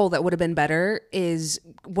role that would have been better is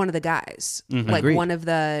one of the guys, like Agreed. one of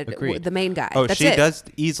the Agreed. the main guy. Oh, That's she it. does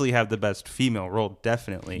easily have the best female role,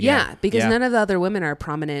 definitely. Yeah, because Yeah. none of the other women are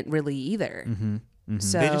prominent really either.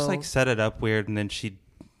 So They just like set it up weird, and then she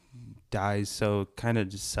dies so kind of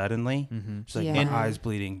just suddenly. She's like, Yeah. my eye's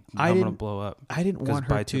bleeding. I I'm gonna didn't- blow up. I didn't 'Cause want her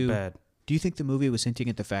bites are to. bad. Do you think the movie was hinting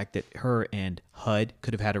at the fact that her and HUD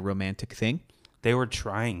could have had a romantic thing? They were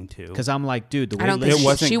trying to. Because I'm like, dude, the I way don't think It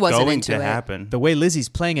wasn't she wasn't going into to it. happen. the way Lizzie's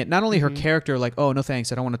playing it, not only her character, like, oh, no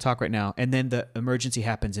thanks, I don't want to talk right now. And then the emergency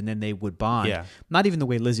happens and then they would bond. Yeah. Not even the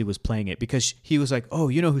way Lizzie was playing it, because he was like, oh,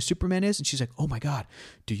 you know who Superman is? And she's like, oh my God,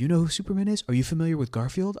 do you know who Superman is? Are you familiar with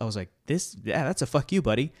Garfield? I was like, that's a fuck you,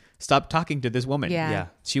 buddy. Stop talking to this woman. Yeah. Yeah.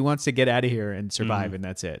 She wants to get out of here and survive, and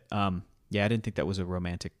that's it. Yeah, I didn't think that was a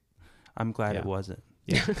romantic. I'm glad Yeah. it wasn't.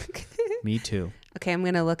 Yeah. Me too. Okay, I'm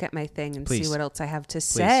gonna look at my thing and Please. see what else I have to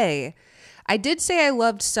say. I did say I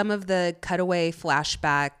loved some of the cutaway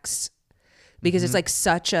flashbacks because it's like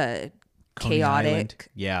such a Coney Island. chaotic,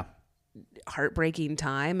 Yeah. heartbreaking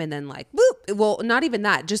time, and then like whoop, well, not even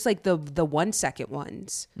that, just like the 1 second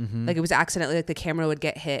ones. Like it was accidentally like the camera would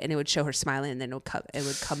get hit and it would show her smiling, and then it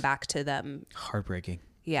would come back to them. Heartbreaking.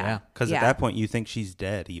 Yeah, Because at that point, you think she's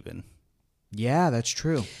dead even. Yeah, that's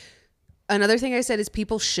true. Another thing I said is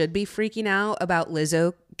people should be freaking out about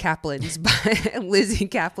Lizzie Kaplan's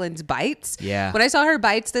bites. Yeah. When I saw her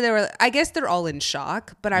bites, they were, I guess they're all in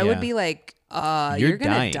shock, but I Yeah. would be like, you're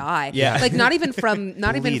gonna dying. die. Yeah. Like not even from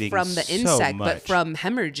Bleeding the so insect, but much. from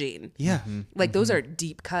hemorrhaging. Yeah. Like those are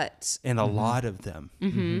deep cuts. And a lot of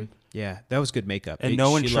them. Yeah, that was good makeup. And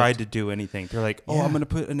no one tried to do anything. They're like, oh, I'm going to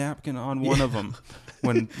put a napkin on one of them.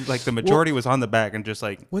 When like the majority was on the back and just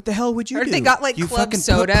like, What the hell would you Or do? they got like you club fucking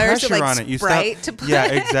soda put or pressure some, like on it. You Sprite stop. to put. Yeah,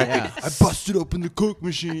 exactly. Yeah. I busted open the Coke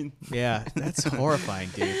machine. Yeah, that's horrifying,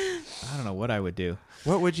 dude. I don't know what I would do.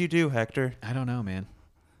 What would you do, Hector? I don't know, man.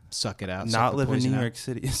 Suck it out. suck Not the live in poison New out. York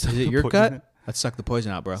City. Is it your cut? Let's suck the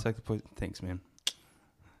poison out, bro. Suck the poison. Thanks, man.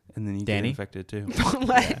 And then you Danny? get infected too.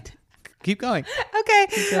 What? Keep going.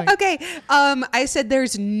 Okay. Okay. I said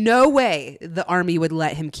there's no way the army would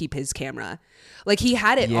let him keep his camera. Like he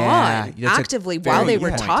had it Yeah, on that's a actively very while they good were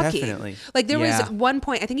point. talking. Definitely. Like there Yeah. was one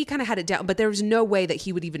point, I think he kind of had it down, but there was no way that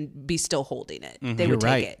he would even be still holding it. They You're would take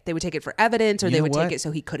right. it. They would take it for evidence, or You they know would what? take it so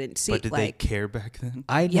he couldn't see. But did they Like care back then?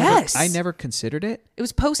 Yes. I never considered it. it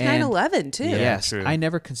was post And- 9/11 too. Yeah. Yes, true. I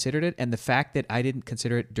never considered it, and the fact that I didn't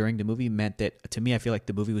consider it during the movie meant that to me, I feel like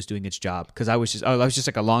the movie was doing its job because I was just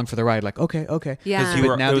like along for the ride, like okay. Yeah. You But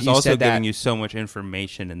were, now it that was you also said that- giving you so much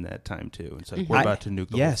information in that time too. It's like we're I- about to nuke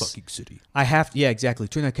the yes. whole fucking city. I have, yeah, exactly.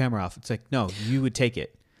 Turn that camera off. It's like, no, you would take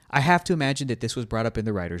it. I have to imagine that this was brought up in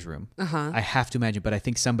the writer's room. I have to imagine, but I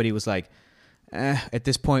think somebody was like, at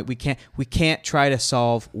this point, we can't try to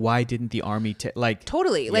solve why didn't the army like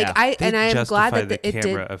Totally. Like Yeah. I They and I am glad justified that the it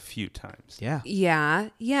camera did. a few times. yeah.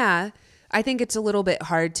 Yeah. I think it's a little bit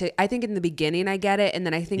hard to. I think in the beginning I get it, and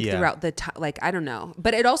then I think Yeah. throughout the time, like I don't know.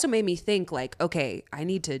 But it also made me think, like, okay, I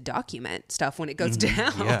need to document stuff when it goes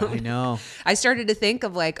down. Yeah. I know. I started to think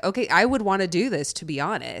of like, okay, I would want to do this, to be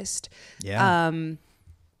honest. Yeah.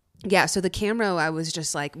 Yeah. So the camera, I was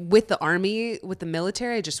just like, with the army, with the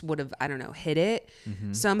military, I just would have, I don't know, hit it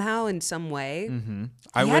somehow in some way.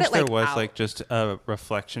 I He had wish it, there like, was out. like just a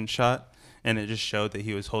reflection shot, and it just showed that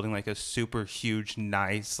he was holding like a super huge,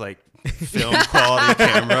 nice, like film quality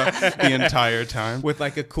camera the entire time. With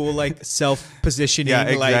like a cool like self positioning, Yeah,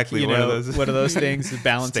 exactly. like One you of know, those what are those things? The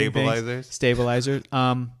balancing Stabilizers. Stabilizers.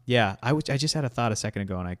 Yeah. I just had a thought a second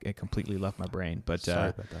ago, and I completely left my brain. But Sorry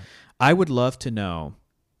about that. I would love to know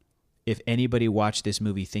if anybody watched this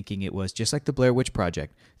movie thinking it was just like the Blair Witch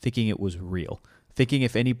Project, thinking it was real, thinking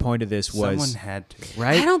if any point of this was Someone had to.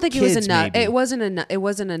 right. I don't think it was Kids, enough. maybe. It wasn't enough. It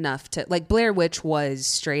wasn't enough to like Blair Witch was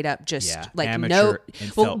straight up just Yeah, like amateur no.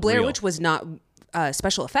 and Well, felt Blair real. Witch was not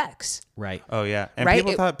special effects. right. Oh yeah, and Right?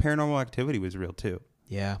 people It- thought Paranormal Activity was real too.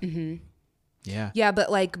 Yeah. Yeah. Yeah,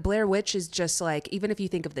 but like Blair Witch is just like, even if you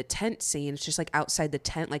think of the tent scene, it's just like outside the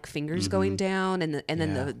tent, like fingers going down, and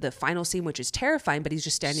then Yeah. the final scene, which is terrifying, but he's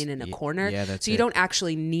just standing in a corner. yeah, that's so you it. don't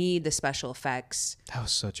actually need the special effects. That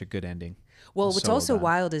was such a good ending. Well, It was what's so also well done.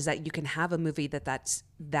 wild is that you can have a movie that's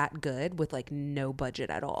that good with like no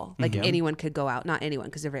budget at all. Like Yeah. anyone could go out, not anyone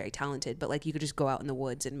because they're very talented, but like you could just go out in the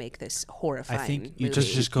woods and make this horrifying. you movie.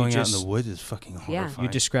 Just going out in just- the woods is fucking Yeah. horrifying.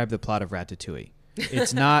 You described the plot of Ratatouille.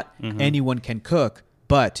 It's not anyone can cook,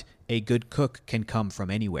 but a good cook can come from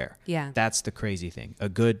anywhere. Yeah. That's the crazy thing. A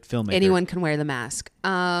good filmmaker. Anyone can wear the mask.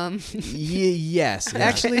 Yes.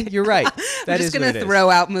 Actually, you're right. I'm just going to throw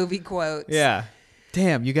out movie quotes. Yeah.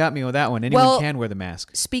 Damn, you got me with that one. Anyone can wear the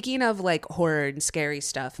mask. Speaking of like horror and scary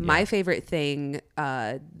stuff, my favorite thing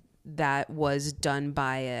that was done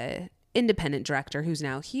by a independent director who's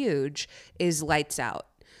now huge is Lights Out.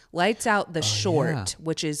 Lights Out, the short,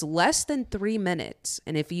 which is less than 3 minutes.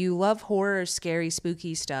 And if you love horror, scary,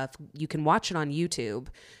 spooky stuff, you can watch it on YouTube.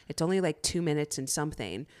 It's only like 2 minutes and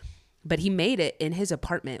something. But he made it in his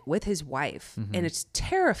apartment with his wife. And it's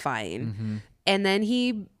terrifying. And then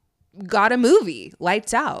he got a movie,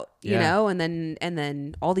 Lights Out, you know, and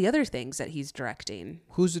then all the other things that he's directing.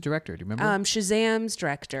 Who's the director? Do you remember? Shazam's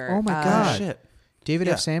director. Oh my God. Shit. David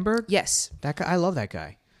F. Sandberg? Yes. That guy, I love that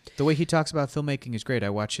guy. The way he talks about filmmaking is great. I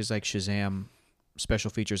watch his like Shazam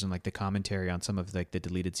special features and like the commentary on some of like the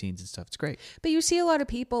deleted scenes and stuff. It's great. But you see a lot of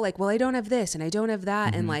people like, well, I don't have this and I don't have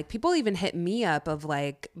that. And like people even hit me up of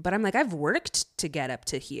like, but I'm like, I've worked to get up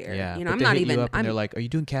to here. Yeah. You know, but I'm they not hit you even, up and I'm they're like, are you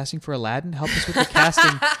doing casting for Aladdin? Help us with the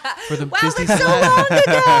casting for the wow, Disney that's so Aladdin. long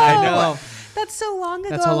ago. I know. That's so long ago.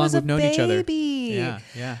 That's how I long was we've a known each other. baby. Yeah.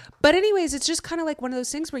 Yeah. But anyways, it's just kind of like one of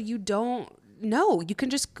those things where you don't know. You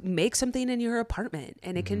can just make something in your apartment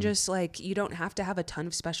and it can just like, you don't have to have a ton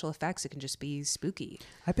of special effects. It can just be spooky.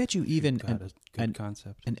 I bet you even Good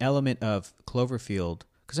concept. an element of Cloverfield,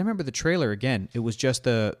 because I remember the trailer again, it was just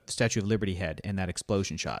the Statue of Liberty head and that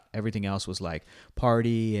explosion shot. Everything else was like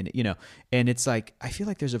party and, you know, and it's like, I feel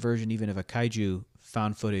like there's a version even of a kaiju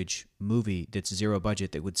found footage movie that's zero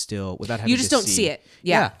budget that would still, without having You just to don't see it.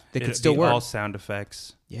 Yeah. that could It'd still be work. all sound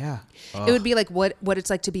effects. Yeah. It would be like what it's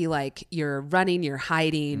like to be like you're running, you're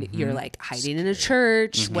hiding, you're like hiding in a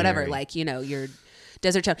church, whatever. Scary. Like, you know, you're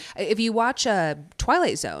desert town. If you watch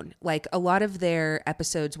Twilight Zone, like a lot of their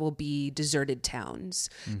episodes will be deserted towns,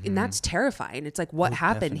 and that's terrifying. It's like what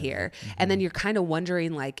happened here, and then you're kind of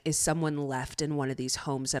wondering like, is someone left in one of these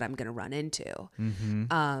homes that I'm going to run into?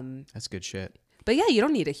 That's good shit. But yeah, you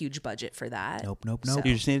don't need a huge budget for that. Nope. So-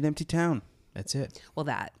 You just need an empty town. That's it. Well,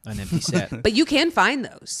 that. An empty set. But you can find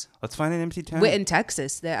those. Let's find an empty town. In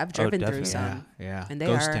Texas, I've driven through definitely. some. Yeah. And they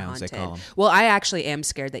Ghost are towns, haunted. they call them. Well, I actually am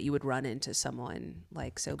scared that you would run into someone.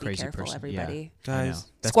 Like, so be Crazy careful, person. everybody. Yeah. I know.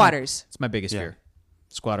 Guys, That's Squatters. It's my biggest Yeah. fear.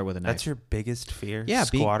 Squatter with a knife. that's your biggest fear? yeah,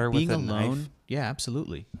 Squatter being with a alone. knife? Yeah,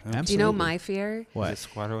 absolutely. Absolutely. Do you know my fear? What? Is it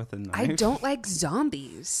squatter with a knife? I don't like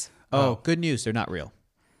zombies. Oh, good news. They're not real.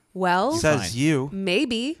 Well, Says Fine. you.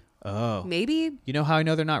 maybe. Oh. Maybe. You know how I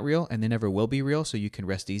know they're not real and they never will be real, so you can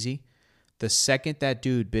rest easy? The second that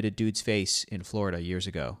dude bit a dude's face in Florida years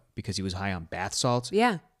ago because he was high on bath salts,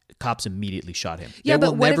 Yeah. cops immediately shot him. Yeah, there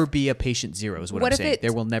but will what never if- be a patient zero is what what I'm if saying. it-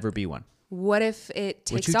 There will never be one. What if it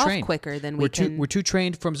We're takes too off trained. quicker than we're we too, can? We're too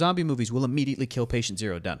trained from zombie movies. We'll immediately kill patient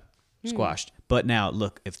zero. Done. Squashed. But now,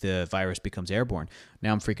 look, if the virus becomes airborne,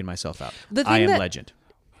 now I'm freaking myself out. The I thing am that- legend.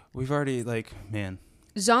 We've already, like, man.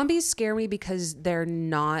 Zombies scare me because they're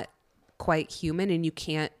not quite human and you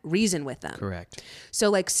can't reason with them. Correct. So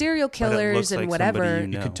like serial But it killers looks and like whatever. somebody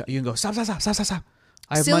you You know. can you can go stop.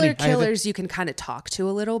 I have Serial money. I have it. killers you can kind of talk to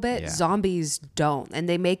a little bit. Yeah. Zombies don't, and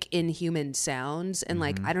they make inhuman sounds. And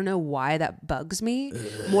like I don't know why that bugs me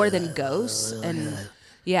more than ghosts. And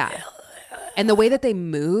yeah, and the way that they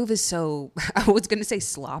move is so. I was gonna say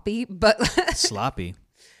sloppy, but Sloppy.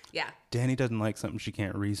 yeah. Danny doesn't like something she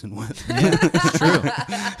can't reason with. Yeah, it's true.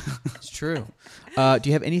 It's true. Do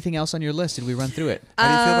you have anything else on your list? Did we run through it? How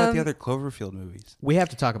do you feel about the other Cloverfield movies? We have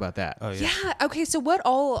to talk about that. Oh, yeah. Yeah. Okay. So what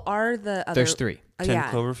all are the other? There's 3. 10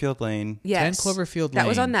 yeah. Cloverfield Lane. Yes. 10 Cloverfield That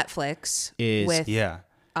was on Lane Netflix. is- with Yeah.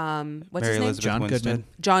 what's Mary his name? Elizabeth John Winstead.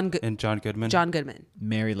 Goodman. And John Goodman. John Goodman.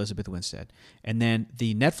 Mary Elizabeth Winstead. And then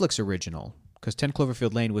the Netflix original, because 10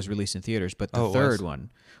 Cloverfield Lane was released in theaters, but the Oh, it third was? one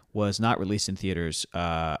was not released in theaters,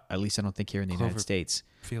 at least I don't think here in the United States.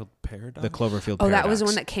 Field Paradox. The Cloverfield Oh, that was the Paradox.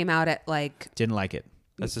 one that came out at like Didn't like it.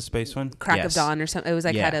 That's the space one? crack Yes. of dawn or something. It was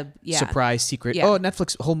like had a surprise secret. Yeah. Oh,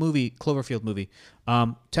 Netflix whole movie, Cloverfield movie.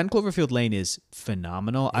 10 Cloverfield Lane is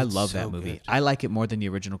phenomenal. I It's love so that movie. good. I like it more than the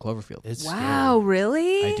original Cloverfield. It's Wow,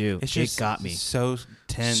 really? I do. It's It just got me. so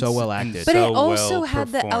tense. So well and acted. But so it also well had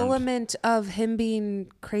the performed. element of him being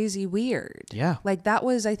crazy weird. Yeah. Like that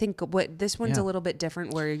was, I think, what this one's Yeah. a little bit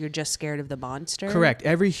different where you're just scared of the monster. Correct.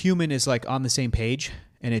 Every human is like on the same page,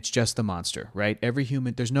 and it's just the monster, right? Every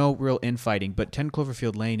human, there's no real infighting, but 10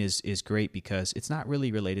 Cloverfield Lane is great because it's not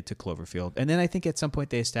really related to Cloverfield. And then I think at some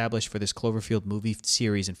point they established for this Cloverfield movie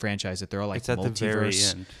series and franchise that they're all like It's at the very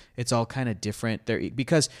multiverse. end. It's all kind of different there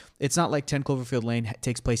because it's not like 10 Cloverfield Lane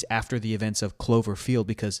takes place after the events of Cloverfield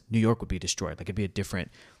because New York would be destroyed. Like it'd be a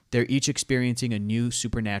different. They're each experiencing a new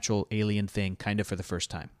supernatural alien thing kind of for the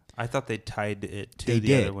first time. I thought they tied it to They the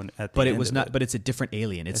did, other one at the but end it was of not. But it's a different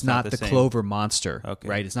alien. It's It's not not the the same. Clover monster, Okay.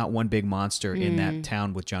 right? It's not one big monster in that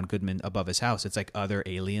town with John Goodman above his house. It's like other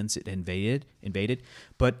aliens that invaded.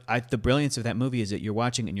 But the brilliance of that movie is that you're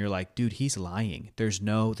watching and you're like, dude, he's lying. There's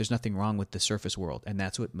nothing wrong with the surface world, and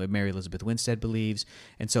that's what Mary Elizabeth Winstead believes.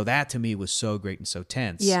 And so that to me was so great and so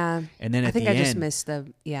tense. Yeah. And then I at think the I just end, missed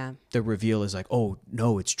the reveal is like, oh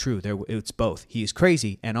no, it's true. It's both. He is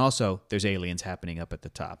crazy, and also there's aliens happening up at the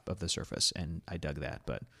top of the surface, and I dug that.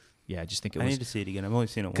 But yeah, I just think it I was need to see it again. I've only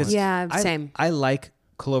seen it once. because Yeah, same. I like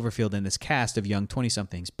Cloverfield in this cast of young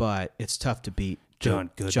 20-somethings, but it's tough to beat John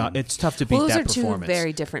Goodman. It's tough to beat Well, those that are two performance.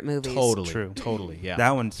 very different movies. True. Totally, yeah.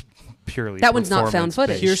 That one's purely That one's not found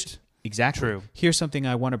footage. performance-based. Exactly. True. Here's something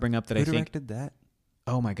I want to bring up that Who I think. directed that?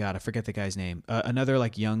 Oh my god, I forget the guy's name. Another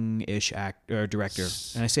like young-ish director,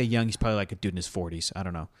 and I say young, he's probably like a dude in his 40s. I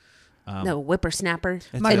don't know. No, whippersnapper.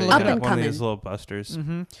 It's Might An look up it and one of coming. these little busters.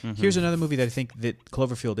 Here's another movie that I think that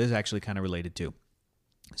Cloverfield is actually kind of related to.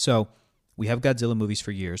 So we have Godzilla movies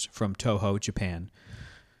for years from Toho, Japan.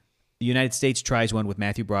 The United States tries one with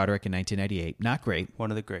Matthew Broderick in 1998. Not great. One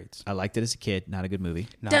of the greats. I liked it as a kid. Not a good movie.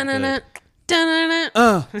 Not Dun-dun-dun, good.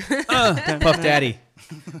 dun-dun-dun, Puff Daddy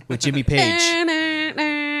with Jimmy Page.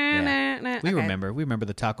 dun-dun-dun-dun-dun. We Okay. remember. We remember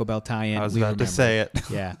the Taco Bell tie-in. I was We about to remember. say it.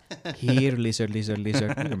 Yeah. Here, lizard. We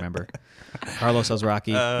remember. Carlos Alzraki.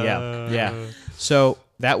 Yeah. So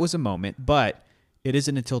that was a moment, but it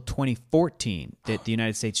isn't until 2014 that the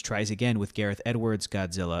United States tries again with Gareth Edwards'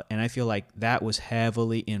 Godzilla, and I feel like that was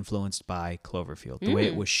heavily influenced by Cloverfield, the way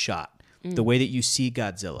it was shot, the way that you see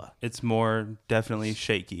Godzilla. It's more definitely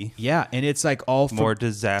shaky. Yeah, and it's like all from, More from the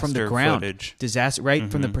disaster ground. footage. Disaster,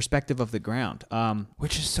 right? From the perspective of the ground.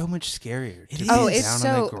 Which is so much scarier. to It be is. Oh, down it's on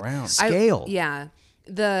so the ground. Scale. Yeah.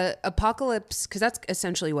 The apocalypse, because that's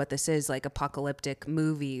essentially what this is, like apocalyptic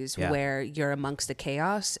movies Yeah. where you're amongst the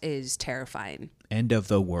chaos, is terrifying. End of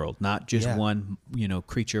the world, not just Yeah. one,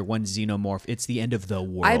 creature, one xenomorph. It's the end of the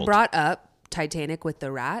world. I brought up Titanic with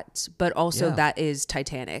the rats, but also Yeah. that is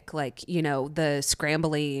Titanic. Like, the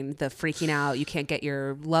scrambling, the freaking out, you can't get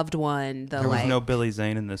your loved one, the There was like. no Billy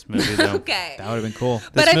Zane in this movie, though. Okay. That would have been cool. This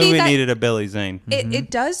But I mean movie that- needed a Billy Zane.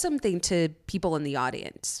 It does something to people in the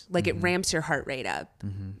audience. Like it ramps your heart rate up.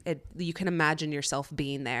 You can imagine yourself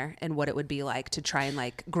being there and what it would be like to try and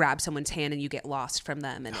like grab someone's hand and you get lost from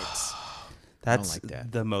them. And it's That's like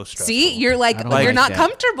that. the most stressful. see, you're like I don't you're like not that.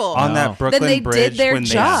 comfortable on No. that Brooklyn Then they Bridge did their when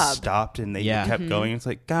job. they stopped and they Yeah. kept going. It's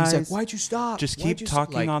like, guys, He's like, "Why'd you stop? just Why'd keep you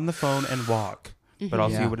talking like- on the phone and walk." But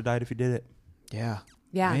also, Yeah. you would have died if you did it. Yeah.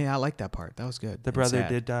 Yeah. I like that part. That was good. The And brother sad.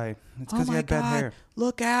 did die. It's Oh because he my had bad God, hair.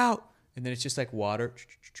 Look out! And then it's just like water,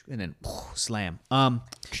 and then slam.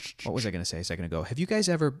 What was I going to say a second ago? Have you guys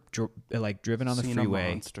ever driven on the Seen a freeway?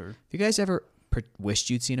 monster. Have you guys ever wished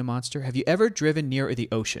you'd seen a monster? Have you ever driven near the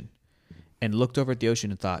ocean and looked over at the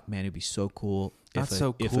ocean and thought, man, it'd be so cool That's if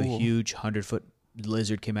so if a cool. huge 100-foot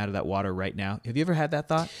lizard came out of that water right now? Have you ever had that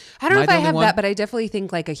thought? I don't know Am if the I only have one? that, but I definitely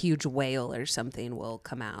think like a huge whale or something will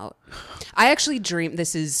come out. I actually dream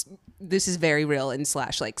this is very real and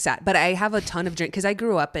 / like sad, but I have a ton of dreams because I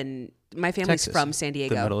grew up in my family's Texas. from San The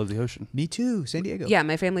Diego. middle of the ocean. Me too, San Diego. Yeah,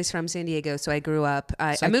 my family's from San Diego, so I grew up.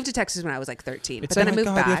 I like- moved to Texas when I was like 13, It's but then I like, moved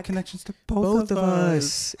God, you have back. connections to Both of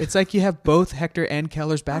us. It's like you have both Hector and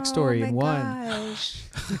Keller's backstory Oh in my one. gosh.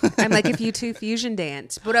 I'm like if you two fusion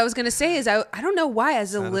dance. What I was gonna say is I don't know why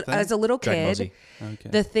as that a thing? as a little Dragon Ball kid, Z. Okay.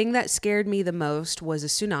 the thing that scared me the most was a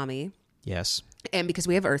tsunami, Yes. and because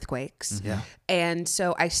we have earthquakes, Yeah. and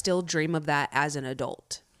so I still dream of that as an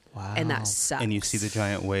adult. Wow. And that sucks. And you see the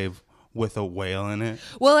giant wave with a whale in it.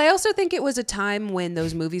 Well, I also think it was a time when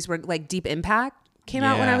those movies were like Deep Impact came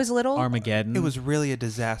out when I Yeah. was little. Armageddon. It was really a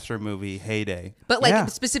disaster movie heyday. But like Yeah.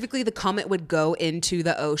 specifically the comet would go into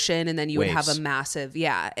the ocean and then you would have Waves. a massive,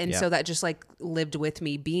 And Yeah. so that just like lived with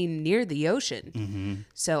me being near the ocean.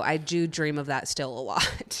 So I do dream of that still a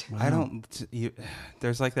lot. I don't.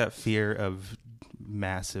 There's like that fear of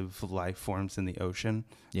massive life forms in the ocean.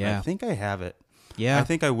 Yeah. I think I have it. Yeah. I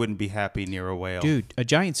think I wouldn't be happy near a whale. Dude, a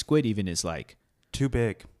giant squid even is like, Too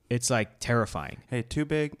big. it's like terrifying. Hey, too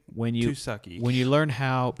big. When you too sucky. when you learn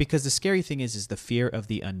how, because the scary thing is the fear of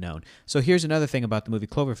the unknown. So here's another thing about the movie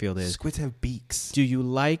Cloverfield is, Squids have beaks. do you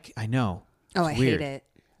like, I know. Oh, it's I weird. hate it.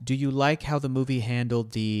 Do you like how the movie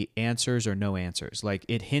handled the answers or no answers? Like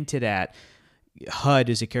it hinted at HUD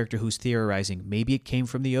is a character who's theorizing maybe it came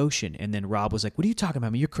from the ocean, and then Rob was like, "What are you talking about? I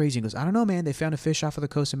mean, you're crazy." And goes, "I don't know, man. They found a fish off of the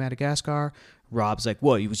coast of Madagascar." Rob's like,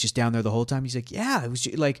 "What? He was just down there the whole time?" He's like, "Yeah, it was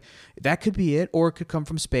like that could be it, or it could come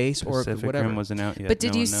from space, or Pacific whatever." Rim wasn't out yet. But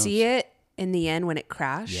did No you one knows. see it in the end when it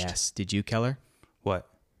crashed? Yes. Did you, Keller? What?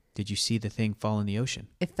 Did you see the thing fall in the ocean?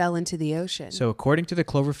 It fell into the ocean. So according to the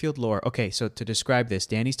Cloverfield lore, okay, so to describe this,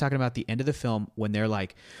 Danny's talking about the end of the film when they're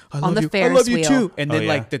like, I On love the you, I Ferris love you wheel. too. And then Oh, yeah.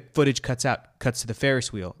 like the footage cuts to the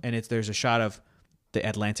Ferris wheel. And there's a shot of the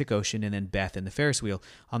Atlantic Ocean and then Beth and the Ferris wheel.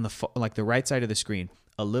 On the like the right side of the screen,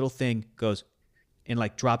 a little thing goes and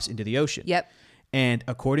like drops into the ocean. Yep. And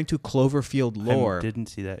according to Cloverfield lore, I didn't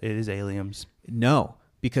see that. It is aliens. no,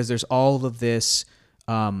 because there's all of this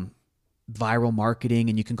viral marketing,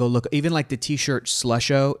 and you can go look. Even like the T-shirt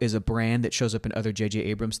Slusho is a brand that shows up in other J.J.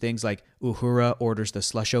 Abrams things. Like Uhura orders the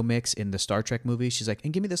Slusho mix in the Star Trek movie. She's like,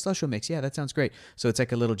 "And give me the Slusho mix." Yeah, that sounds great. So it's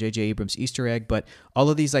like a little J.J. Abrams Easter egg. But all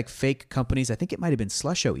of these like fake companies, I think it might have been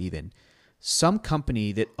Slusho even. Some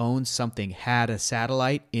company that owns something had a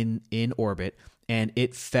satellite in orbit, and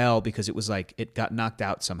it fell because it was like it got knocked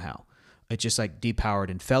out somehow. It just like depowered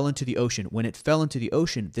and fell into the ocean. When it fell into the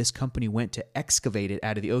ocean, this company went to excavate it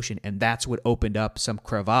out of the ocean, and that's what opened up some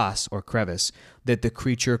crevasse that the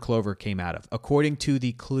creature Clover came out of. According to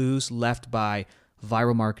the clues left by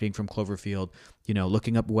viral marketing from Cloverfield,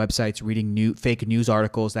 looking up websites, reading fake news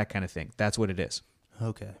articles, that kind of thing. That's what it is.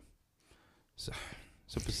 Okay. So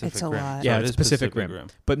Pacific It's a Rim. lot. So Yeah, it it's is Pacific Rim.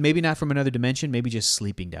 But maybe not from another dimension, maybe just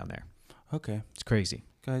sleeping down there. Okay. It's crazy.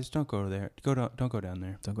 Guys, don't go there. Don't go down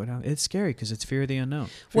there. Don't go down. It's scary because it's fear of the unknown.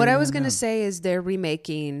 What I Fear was the going to unknown. say is they're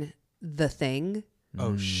remaking The Thing.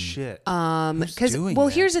 Oh shit. Because doing that?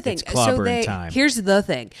 here's the thing. It's clobbering time. Here's the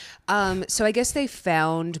thing. So I guess they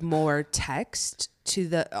found more text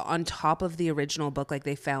on top of the original book. Like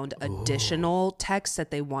they found additional text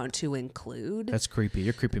that they want to include. That's creepy.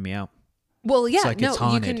 You're creeping me out. Well, yeah, like it's no, you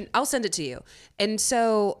haunted. can. I'll send it to you. And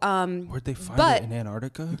so, Where'd they find but- it in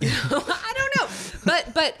Antarctica? I don't know.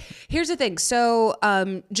 But here's the thing. So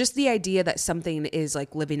just the idea that something is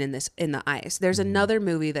like living in the ice. There's another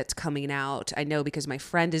movie that's coming out. I know because my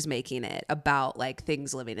friend is making it about like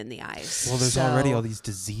things living in the ice. Well, there's So- already all these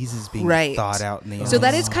diseases being Right. thought out in the So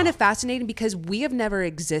that is kind of fascinating because we have never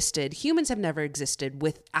existed. Humans have never existed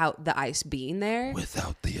without the ice being there.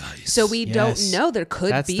 without the ice. So we don't Yes. know. There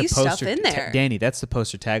could That's be the stuff poster in there. Danny, that's the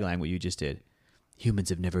poster tagline, what you just did. Humans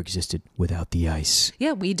have never existed without the ice.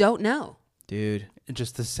 Yeah, we don't know. Dude,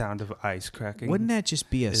 just the sound of ice cracking. wouldn't that just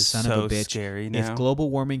be a is son so of a bitch scary if now. global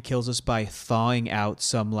warming kills us by thawing out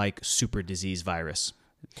some like super disease virus?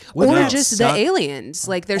 Or Wouldn't that just suck? the aliens.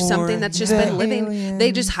 Like there's Or something that's just the been living.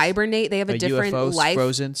 They just hibernate. They have a A different UFO's life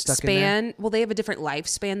frozen, stuck in there? span. Well, they have a different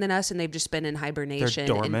lifespan than us, and they've just been in hibernation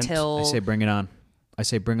dormant. until. I say bring it on. I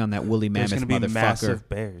say bring on that woolly There's mammoth going to be motherfucker. massive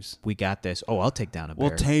bears. We got this. Oh, I'll take down a bear.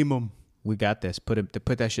 We'll tame them. We got this. Put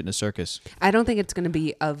that shit in a circus. I don't think it's going to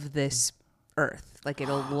be of this Earth. Like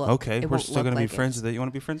it'll look. Okay, it we're won't still look going to be like friends it. with it. You want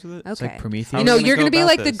to be friends with it? Okay. like Prometheus. How You are know, we you're gonna going to go be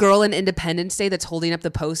like about the this? girl in Independence Day that's holding up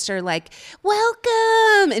the poster, like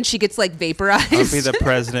 "Welcome," and she gets like vaporized. I'll be the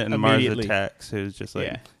president in Mars Immediately. Attacks, who's just like,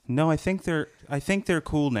 Yeah. no, I think they're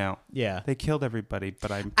cool now. Yeah. They killed everybody,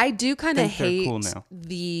 but I do kind of think they're hate cool now.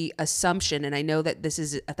 the assumption, and I know that this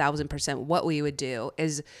is 1,000% what we would do,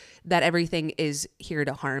 is that everything is here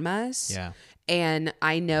to harm us. Yeah. And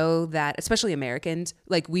I know that, especially Americans,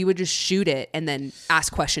 like we would just shoot it and then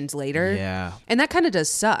ask questions later. Yeah. And that kind of does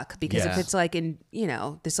suck because if Yeah. it's like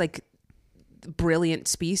this like brilliant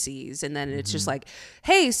species and then it's Mm-hmm. just like,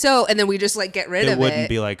 hey, so, and then we just like get rid it of wouldn't it.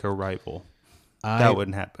 be like a rival. I, That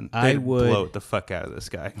wouldn't happen. I They'd would- blow it the fuck out of this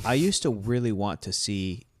guy. I used to really want to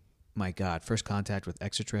see, my God, first contact with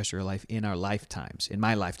extraterrestrial life in our lifetimes, in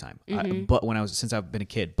my lifetime. But since I've been a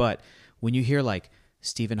kid. But when you hear like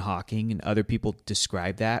Stephen Hawking and other people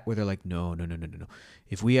describe that, where they're like, no.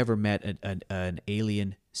 If we ever met an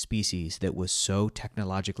alien species that was so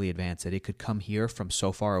technologically advanced that it could come here from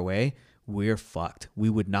so far away, we're fucked. We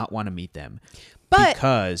would not want to meet them. But-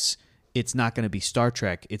 because it's not going to be Star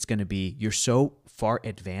Trek. It's going to be, you're so far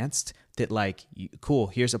advanced that like, cool,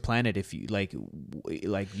 here's a planet. If you like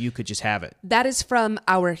you could just have it. That is from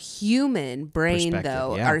our human brain, Perspective,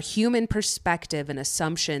 though, yeah. our human perspective and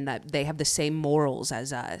assumption that they have the same morals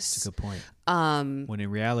as us. Good point. When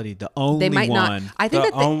in reality, the only They might one, not. I think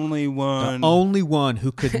The that they, only one. the only one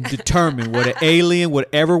who could determine what an alien would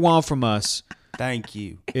ever want from us. Thank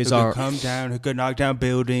you. Is who our- could come down, who could knock down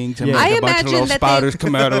buildings and Yeah. make I a bunch of imagine little that they- spiders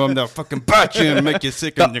come out of them. They'll fucking bite you and make you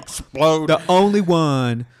sick and explode. The only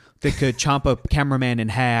one that could chomp a cameraman in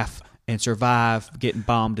half and survive getting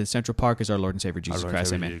bombed in Central Park is our Lord and Savior Jesus Our Lord Christ.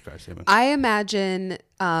 Savior Amen. Jesus Christ, amen. I imagine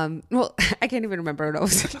Well, I can't even remember what I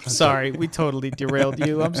was saying. Sorry, we totally derailed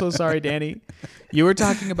you. I'm so sorry, Danny. You were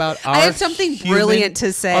talking about our I have something brilliant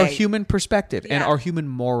to say. Our human perspective and Yeah. our human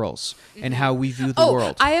morals and how we view the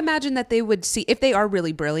world. I imagine that they would see, if they are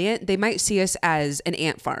really brilliant, they might see us as an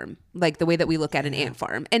ant farm, like the way that we look at an ant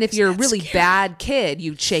farm. And if you're a really bad kid,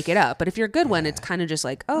 you shake it up. But if you're a good one, it's kind of just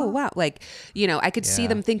like, oh, wow. Like, I could see Yeah.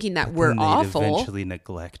 them thinking that we're Then they'd awful. eventually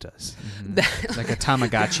neglect us. Like a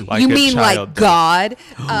Tamagotchi. Like you a mean like child does. God?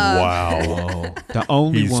 Wow. The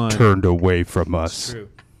only one. turned away from us. True.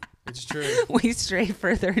 It's true. We stray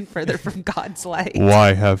further and further from God's light.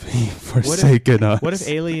 Why have he forsaken us? What if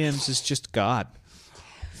aliens is just God?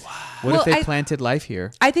 What Well, if they I- planted life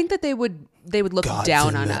here? I think that they would look God's down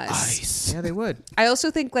in on the us. ice. Yeah, they would. I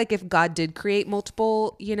also think like if God did create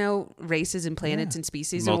multiple, races and planets and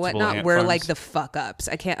species and Multiple whatnot, ant we're farms. like the fuck ups.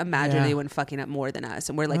 I can't imagine Yeah. anyone fucking up more than us,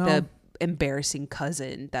 and we're like Well- the embarrassing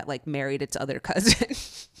cousin that like married its other cousin.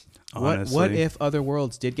 Honestly. What if other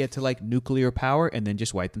worlds did get to like nuclear power and then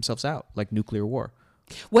just wipe themselves out, like nuclear war?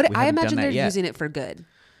 What We I haven't done imagine that they're yet. using it for good.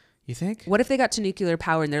 You think? What if they got to nuclear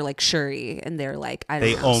power and they're like Shuri and they're like I don't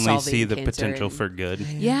they know, only solving see the cancer potential and- for good?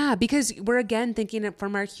 Yeah, because we're again thinking it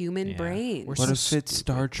from our human Yeah. brain. We're What so if it's stupid.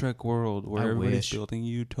 Star Trek world where I everybody's wish. building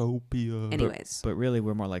utopia? Anyways, But really,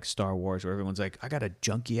 we're more like Star Wars, where everyone's like, I got a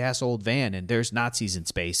junky ass old van and there's Nazis in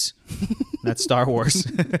space. That's Star Wars.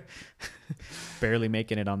 Barely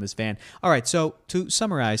making it on this van. All right, so to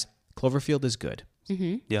summarize, Cloverfield is good.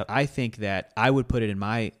 Yep. I think that I would put it in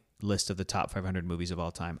my list of the top 500 movies of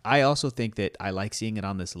all time. I also think that I like seeing it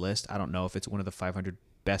on this list. I don't know if it's one of the 500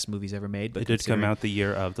 best movies ever made, but It did come considering- out the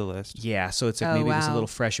year of the list. Yeah, so it's like Oh, maybe it's a wow. little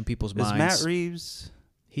fresh in people's Is minds. Matt Reeves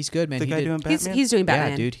He's good, man. the He guy did- doing Batman? he's doing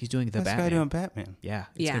Batman. Yeah, dude, he's doing the That's the Batman. guy doing Batman. Yeah,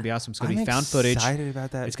 it's Yeah. gonna be awesome. It's gonna I'm be found footage. excited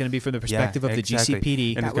about that. It's gonna be from the perspective of the exactly.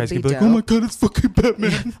 GCPD. And That this guy's would gonna be be like, "Oh my dope. god, it's fucking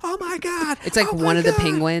Batman! oh my god!" It's like Oh my one of the God."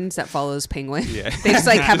 penguins that follows Penguin. Yeah. They just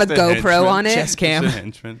like have a Just a GoPro henchman. on it. Chest cam. Just a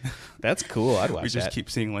henchman. That's cool. I'd watch We just that. keep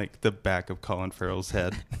seeing like the back of Colin Farrell's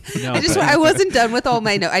head. No, I but- wasn't done with all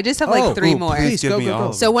my notes. I just have like three ooh, more. please. Give go, me go, all go.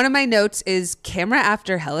 of So one of my notes is camera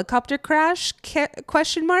after helicopter crash?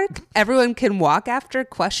 Question mark. Everyone can walk after?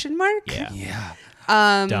 Question mark. Yeah.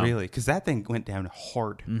 Yeah. Dumb. Really? Because that thing went down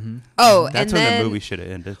hard. Oh, That's and when then the movie should have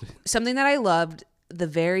ended. something that I loved, the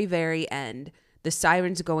very, very end, the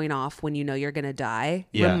sirens going off when you know you're gonna die,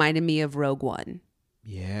 Yeah. reminded me of Rogue One.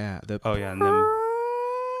 Yeah. Oh yeah, and then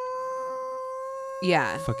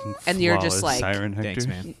Yeah. fucking And you're just flawless like- Siren Hector. Thanks,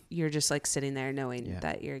 man. You're just like sitting there knowing Yeah.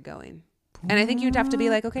 that you're going. And I think you'd have to be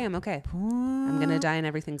like, okay, I'm okay. I'm gonna die and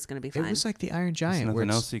everything's gonna be It fine. was like the Iron There's Giant, where nothing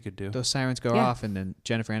it's- else you could do. those sirens go Yeah. off, and then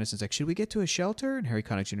Jennifer Aniston's like, "Should we get to a shelter?" And Harry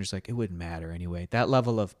Connick Jr.'s like, "It wouldn't matter anyway." That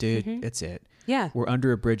level of, dude, it's it. yeah. We're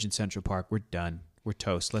under a bridge in Central Park. We're done. We're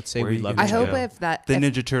toast. Let's say Where we you love gonna I each hope other. if that The if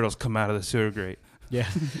Ninja Turtles come out of the sewer grate. Yeah.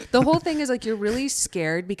 the whole thing is like you're really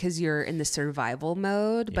scared because you're in the survival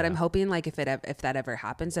mode. But I'm Yeah. hoping like if that ever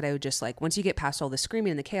happens, that I would just like once you get past all the screaming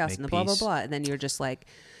and the chaos Make and the blah blah peace. blah, and then you're just like,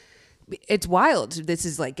 it's wild. This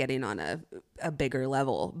is like getting on a bigger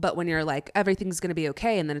level. But when you're like everything's gonna be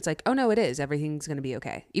okay, and then it's like, oh no, it is. Everything's gonna be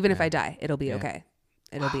okay. Even if I die, it'll be Yeah. okay.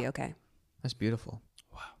 It'll be okay. That's beautiful.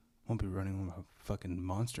 Won't be running with a fucking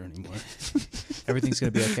monster anymore. Everything's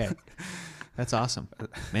gonna be okay. That's awesome,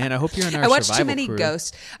 man. I hope you're in our I watched too survival many crew.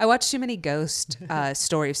 ghosts. I watched too many ghost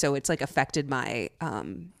stories, so it's like affected my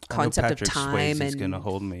concept of Patrick time Swayze's and gonna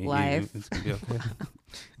hold me. life. It's gonna be okay.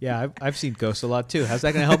 Yeah, I've seen ghosts a lot too. How's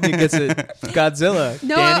that gonna help you against Godzilla,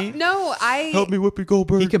 No, Danny? no, I Help me, Whoopi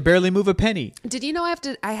Goldberg. He can barely move a penny. did. You know,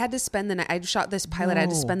 I had to spend the night. I shot this pilot. I had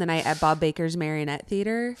to No. spend the night at Bob Baker's Marionette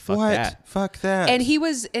Theater, Fuck what? that. Fuck that. and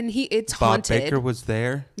it's Bob haunted. Baker was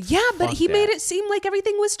there. Yeah, but Fuck he made that. it seem like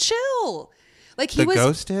everything was chill. Like he The was.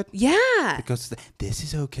 ghost did. Yeah. The ghost. This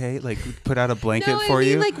is okay. Like put out a blanket No, for I mean,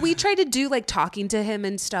 you. like we tried to do like talking to him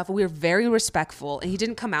and stuff. We were very respectful, and he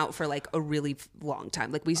didn't come out for like a really long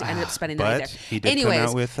time. Like we ended up spending the night but there. he did come Anyways,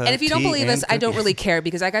 out with, and if you don't tea believe us, and I don't cookies. really care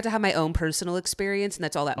because I got to have my own personal experience, and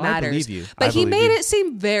that's all that I matters. believe you. But I he believe made you. it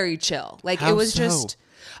seem very chill. Like How it was so? just.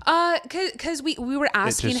 Because we were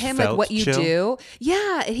asking just him like felt what you chill? do.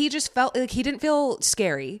 Yeah, and he just felt like he didn't feel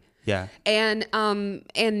scary. yeah. And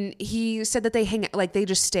he said that they hang like they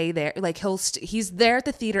just stay there. Like he's there at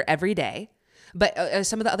the theater every day. But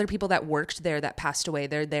some of the other people that worked there that passed away,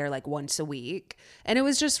 they're there like once a week. And it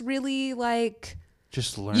was just really like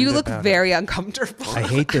Just learn. you look about very uncomfortable. I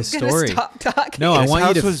hate this I'm gonna story. Stop talking. No, It. I This want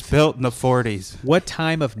house you to. was built in the 40s. What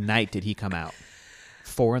time of night did he come out?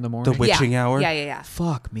 4 in the The morning. witching hour. Yeah.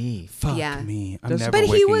 Fuck me. Fuck Yeah. me. I'm Does- never But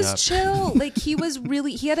waking he was up. chill. Like he was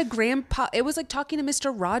really. He had a grandpa. It was like talking to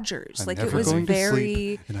Mr. Rogers. I'm Like it never was going to very.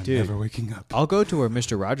 sleep, and I'm Dude. never waking up. I'll go to where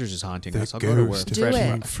Mr. Rogers is haunting us. The I'll go to where ghost of Do it.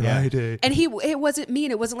 Fresh Friday. And it wasn't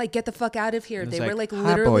mean. It wasn't like get the fuck out of here. was They were like, like "Hi,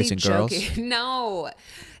 literally boys and girls." joking. No.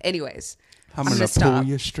 Anyways, I'm gonna gonna pull stop.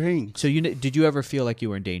 your strings. So did you ever feel like you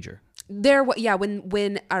were in danger?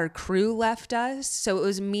 when our crew left us. So it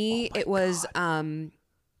was me. It was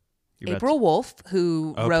You're about April Wolf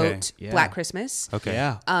who Okay. wrote Yeah. Black Christmas. Okay.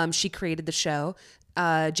 Yeah. She created the show.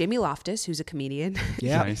 Jamie Loftus, who's a comedian.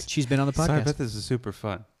 Yeah. Nice. She's been on the Sorry, I podcast. bet this is super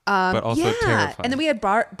fun, but also terrifying. And then we had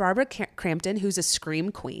Barbara Crampton, who's a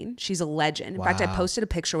scream queen. She's a legend. In fact, I Wow. posted a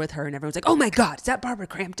picture with her, and everyone's like, "Oh my god, is that Barbara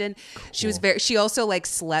Crampton?" She was very. She also like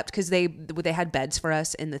slept because they had beds for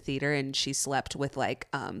us in the theater, and she slept with like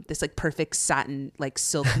this like perfect satin like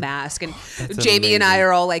silk mask. And Jamie and I amazing.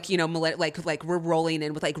 are all like like we're rolling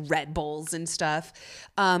in with like Red Bulls and stuff.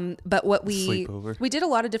 But what Sleepover. we did a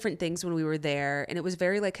lot of different things when we were there, and it was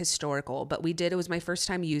very like historical. But it was my first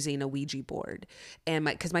time using a Ouija board, and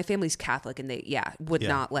because my family's Catholic, and they would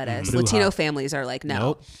not let us. Bruja. Latino families are like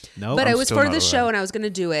no. Nope. But I'm it was still for not the show, allowed. and I was going to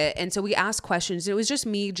do it, and so we asked questions. It was just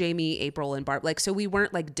me, Jamie, April, and Barb. Like, so we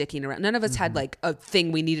weren't like dicking around. None of us had like a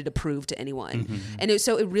thing we needed to prove to anyone, and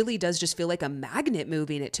so it really does just feel like a magnet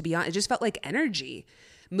moving it. To be honest, it just felt like energy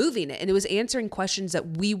moving it, and it was answering questions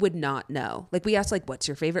that we would not know. Like we asked, like, "What's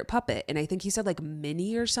your favorite puppet?" And I think he said like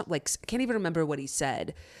Minnie or something. Like I can't even remember what he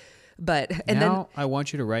said, but and now I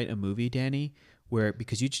want you to write a movie, Danny, where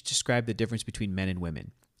because you just described the difference between men and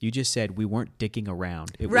women. You just said we weren't dicking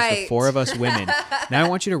around. It was the Right. 4 of us women. Now I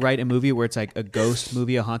want you to write a movie where it's like a ghost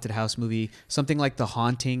movie, a haunted house movie, something like The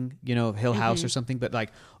Haunting, of Hill House or something. But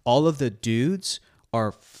like all of the dudes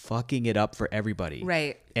are fucking it up for everybody.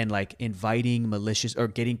 Right. And like inviting malicious or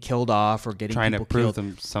getting killed off or getting Trying to people prove killed.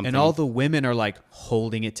 them something. And all the women are like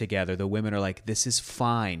holding it together. The women are like, this is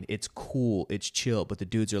fine. It's cool. It's chill. But the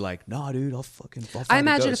dudes are like, nah, dude, I'll find I a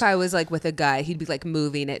imagine ghost." if I was like with a guy, he'd be like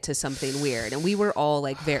moving it to something weird, and we were all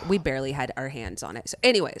like, we barely had our hands on it. So,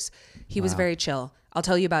 anyways, he was very chill. I'll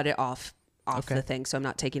tell you about it off Okay. the thing, so I'm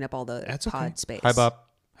not taking up all the That's pod okay. space. Hi, Bob.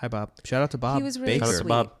 Hi, Bob. Shout out to Bob. He was really Baker. Shout out to sweet.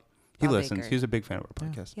 Bob. He Bob listens. Baker. He's a big fan of our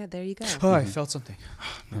podcast. Yeah, there you go. Oh, I felt something.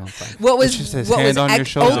 No, I'm fine. What was It's just his what hand was on your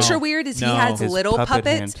shoulder. ultra weird is No. he has His little puppet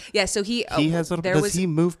puppets. hand. Yeah, so he He has little. there Does was he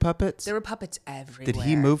move puppets? there were puppets everywhere. Did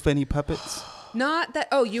he move any puppets? Not that.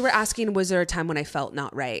 Oh, you were asking, was there a time when I felt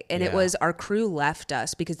not right? And it Yeah. was our crew left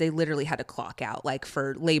us because they literally had to clock out, like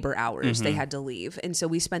for labor hours. Mm-hmm. They had to leave, and so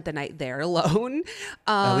we spent the night there alone.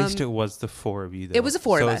 At least it was the 4 of you. Though. it was the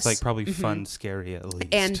 4 of so us. it's like probably fun, scary at least.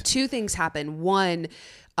 And 2 things happened. One,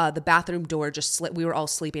 the bathroom door we were all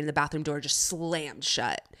sleeping, and the bathroom door just slammed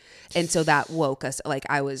shut. And so that woke us. Like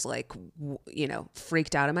I was like,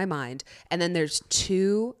 freaked out of my mind. And then there's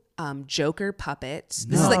 2 Joker puppets.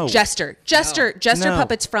 This is No. like Jester No.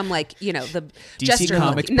 puppets from like the DC Jester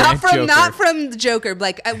Comics movie. not brand from not Joker. from the Joker.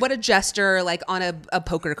 Like what a Jester like on a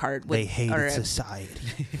poker card. With, they hated or a-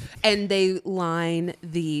 society. and they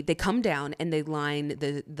come down and they line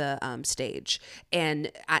the stage.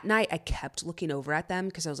 And at night I kept looking over at them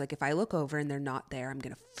because I was like, if I look over and they're not there, I'm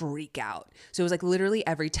gonna freak out. So it was like literally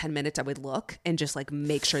every 10 minutes I would look and just like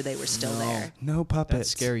make sure they were still there. No puppets. That's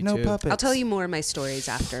scary, no too. puppets. I'll tell you more of my stories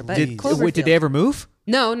after. But Did Cloverfield. they ever move?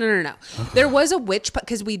 No. There was a witch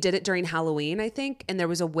because we did it during Halloween, I think, and there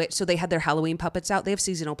was a witch. So they had their Halloween puppets out. They have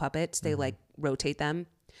seasonal puppets. They like rotate them,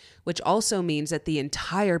 which also means that the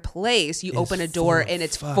entire place you open a door full of and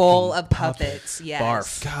it's fucking full of puppets. Yes.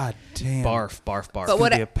 Barf. God damn. Barf. But Gonna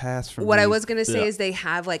what be I- a pass for What me. I was gonna say Yeah. is they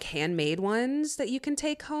have like handmade ones that you can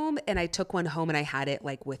take home, and I took one home and I had it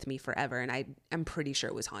like with me forever, and I'm pretty sure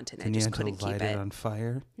it was haunted. And I And you just had to couldn't light keep it it. on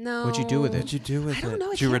fire. No. What'd you do with it? What'd you do with I don't it? know.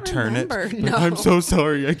 I Did you can't return remember. it? No. I'm so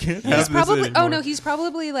sorry. I can't have He's this probably. anymore. Oh no, he's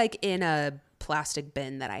probably like in a plastic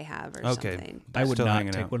bin that I have or Okay. something. I would Still not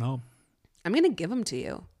hanging take out. one home. I'm gonna give them to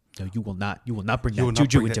you. No, you will not. You will not bring You will that not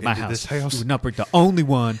juju bring into that my into house. this house. You will not bring the only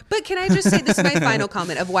one. But can I just say this is my final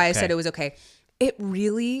comment of why I said Okay. it was okay. It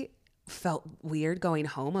really felt weird going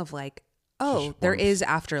home of like, oh, there is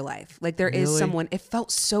afterlife. Like there is Really? someone. It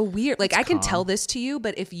felt so weird. Like I can calm. tell this to you,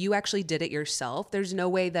 but if you actually did it yourself, there's no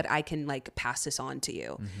way that I can like pass this on to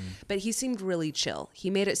you. But he seemed really chill. He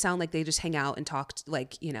made it sound like they just hang out and talk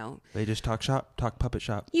like, They just talk puppet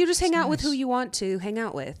shop. you just hang out with who you want to hang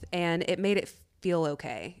out with. And it made it feel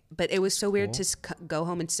okay. But it was so weird to go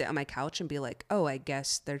home and sit on my couch and be like, oh, I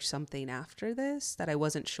guess there's something after this that I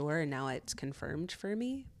wasn't sure. And now it's confirmed for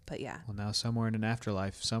me. But yeah, Well, now somewhere in an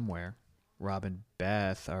afterlife, somewhere, Rob and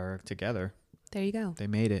Beth are together. there you go. They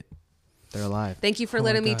made it. They're alive. Thank you for Oh my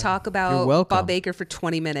letting me God. talk You're about welcome. Bob Baker for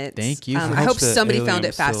 20 minutes. Thank you for- I hope Hope the somebody found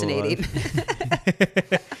it alien's still alive.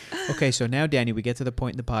 fascinating. Okay, so now, Danny, we get to the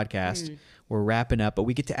point in the podcast. We're wrapping up, but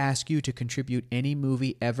we get to ask you to contribute any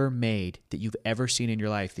movie ever made that you've ever seen in your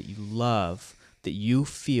life that you love, that you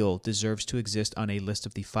feel deserves to exist on a list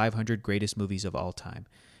of the 500 greatest movies of all time.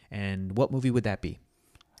 And what movie would that be?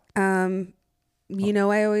 You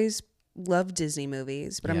know, I always love Disney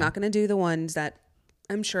movies, but I'm Yeah. not going to do the ones that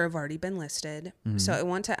I'm sure have already been listed. So I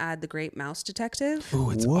want to add The Great Mouse Detective.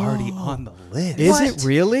 Ooh, it's Whoa. already on the list. Is What? it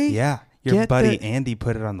really? Yeah. Your Get buddy the- Andy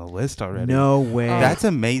put it on the list already. No way. That's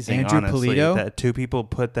amazing, Andrew honestly, Polito? that two people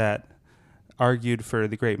argued for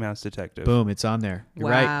The Great Mouse Detective. Boom, it's on there. You're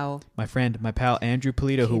Wow. right. My friend, my pal Andrew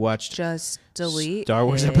Polito, who watched Just delete Star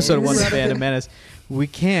Wars his- Episode 1 The Phantom Menace. We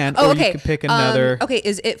can, Oh, or okay. you can pick another. Okay,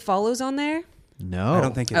 is It Follows on there? No. I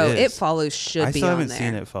don't think it Oh, is. It Follows should I be still on haven't there.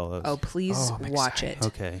 seen It Follows. Oh, please Oh, I'm watch excited. it.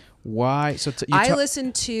 Okay. Why? So you I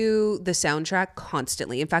listen to the soundtrack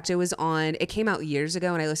constantly. In fact, it came out years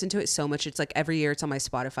ago and I listened to it so much. It's like every year it's on my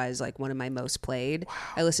Spotify is like one of my most played. Wow.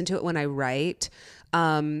 I listen to it when I write.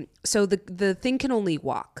 So the thing can only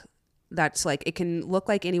walk. That's like, it can look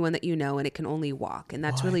like anyone that you know and it can only walk. And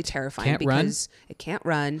that's really terrifying Can't run? because it can't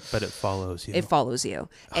run. But it follows you. It follows you.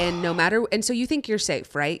 And no matter, and so you think you're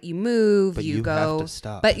safe, right? You move, But you you go, have to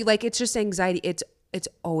stop. but like, it's just anxiety. It's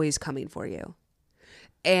always coming for you.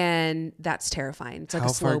 And that's terrifying. It's like How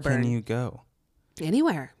a slow far burn. can you go?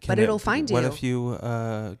 Anywhere, Can but it'll find you. What if you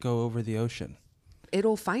go over the ocean?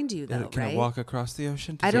 It'll find you though, Can right? it walk across the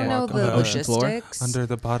ocean? I Does don't it know walk the on ocean floor? logistics. under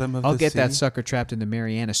the bottom of I'll the get that sea? sucker trapped in the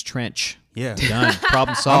Marianas Trench. Yeah. Done.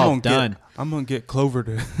 Problem solved. Done. I'm gonna get Clover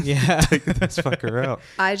to Yeah. take this fucker out.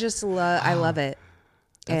 I just love. I love it,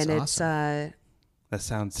 That's and awesome. That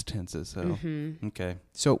sounds tense as hell. Mm-hmm. Okay.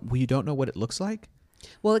 So you don't know what it looks like?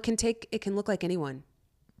 well, it can look like anyone.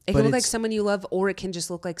 It But can look like it's- someone you love, or it can just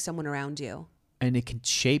look like someone around you. And it can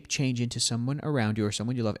change into someone around you or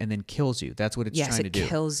someone you love and then kills you. That's what it's Yes, trying to it do.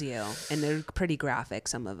 kills you, and they're pretty graphic.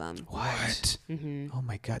 Some of them. What? Oh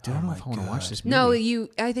my God. Dude, I don't know if I want to watch this movie. No,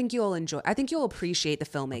 I think you'll enjoy. I think you'll appreciate the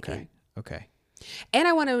filmmaking. Okay. And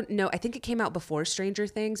I want to know. I think it came out before Stranger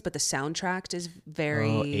Things, but the soundtrack is very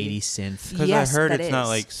Oh, 80 synth. Because Yes, I heard that it's not is.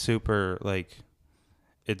 like super like.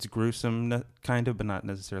 It's gruesome, kind of, but not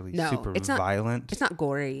necessarily No, super it's not- violent. It's not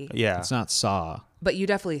gory, Yeah, It's not Saw. but you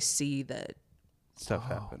definitely see the stuff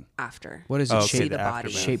happen. after. What is it? Oh, okay, see shape the the body.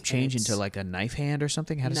 aftermath. shape change And it's- into like a knife hand or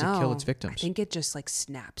something? How does it kill its victims? I think it just like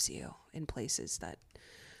snaps you in places that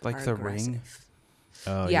Like are the aggressive. ring.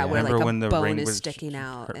 Oh, Yeah, where Remember like a when the bone ring is was sticking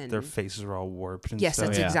out, and their faces are all warped and yes, stuff.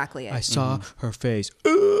 that's Yeah. exactly it. I saw her face.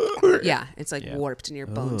 Yeah, it's like Yeah. warped, and your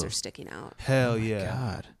bones Ugh. are sticking out. Hell yeah.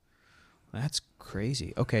 God. That's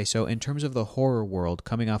crazy. Okay, so in terms of the horror world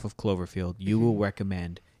coming off of Cloverfield, you will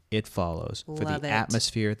recommend It Follows for Love the it.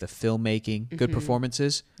 atmosphere, the filmmaking, good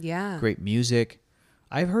performances, Yeah. great music.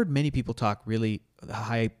 I've heard many people talk really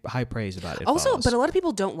high praise about It Also, Follows. but a lot of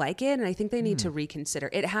people don't like it, and I think they need Hmm. to reconsider.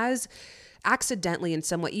 It has accidentally in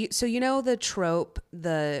some way. So you know the trope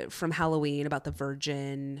from Halloween about the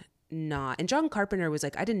virgin not, and John Carpenter was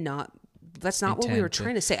like, I did not. That's not what we were Intend to-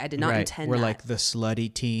 trying to say. I did not right, intend where that. like the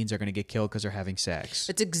slutty teens are going to get killed because they're having sex.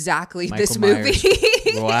 It's exactly Michael this Myers.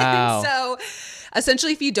 movie. Wow. So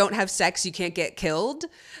essentially, if you don't have sex, you can't get killed.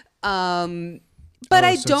 But Oh,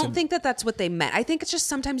 I so it's don't think that that's what they meant. I think it's just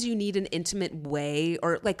sometimes you need an intimate way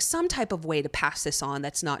or like some type of way to pass this on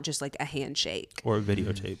that's not just like a handshake. Or a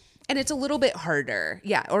videotape. And it's a little bit harder.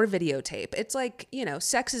 Yeah, or a videotape. It's like,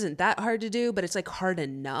 sex isn't that hard to do, but it's like hard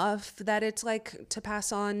enough that it's like to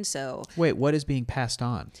pass on. So Wait, what is being passed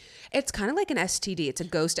on? it's kind of like an STD. It's a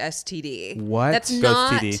ghost STD. What? That's Ghost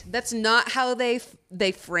not TD. that's not how they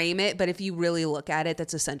frame it, but if you really look at it,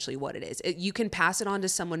 that's essentially what it is. You can pass it on to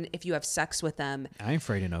someone if you have sex with them I'm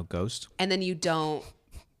afraid of no ghost. and then you don't.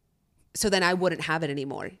 So then I wouldn't have it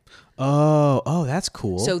anymore. Oh, that's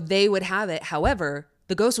cool. So they would have it. However,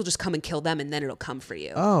 the ghost will just come and kill them and then it'll come for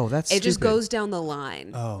you. Oh, that's it just stupid. goes down the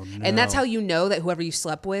line. Oh, And that's no. how you know that whoever you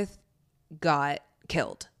slept with got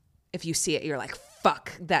killed. If you see it, you're like,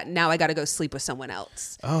 fuck that. Now I got to go sleep with someone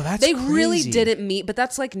else. Oh, that's they really crazy. didn't meet, but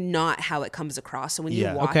that's like not how it comes across. So when you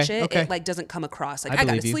Yeah. watch Okay, it, okay. it like doesn't come across like I I gotta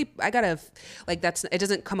believe you. sleep. I gotta like that's it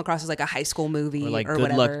doesn't come across as like a high school movie Or like or Good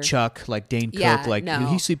whatever. Luck Chuck, like Dane Yeah, Cook, like no.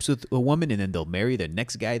 he sleeps with a woman and then they'll marry the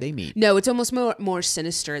next guy they meet. No, it's almost more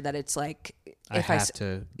sinister that it's like I if have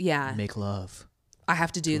to yeah. make love. I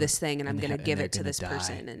have to do this thing and I'm and gonna ha- give and it to they're this gonna die.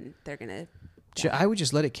 person and they're gonna. I would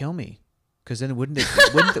just let it kill me, because then wouldn't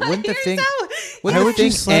the thing? Would Why the would you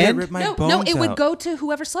thing just let it end? rip my no, bones it would out? go to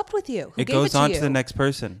whoever slept with you. Who It gave goes it to on you. to the next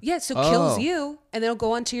person. Yeah, so Oh. kills you, and then it'll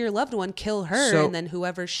go on to your loved one, kill her, So- and then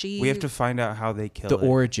whoever she. We have to find out how they kill The it.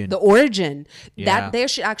 origin. the origin. Yeah. That they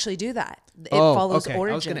should actually do that. It follows okay.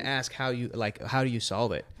 origin. I was going to ask how do you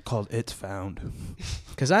solve it? Called It's Found.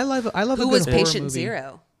 Because I love Who a good was horror patient movie.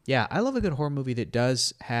 zero? Yeah, I love a good horror movie that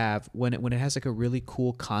does have when it has like a really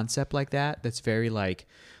cool concept like that. That's very like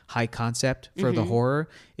high concept for the horror.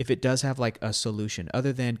 If it does have like a solution,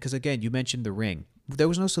 other than because again, you mentioned The Ring. There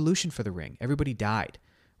was no solution for The Ring. Everybody died,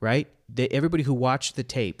 right? Everybody who watched the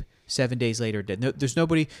tape 7 days later did. No, there's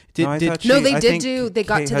nobody. Did, No, I did, thought No, she- they I did think do- they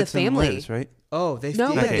got Kate to the Hudson family. lives, right? oh, they No,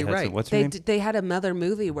 yeah, but- Kate you're Hudson. right. What's her They name? they had another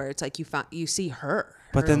movie where it's like you see her.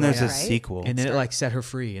 But then there's a right? sequel. And then it like set her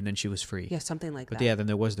free, and then she was free. Yeah, something like But that. yeah, then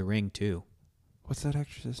there was The Ring too. What's that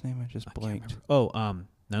actress's name? I just blanked. Oh,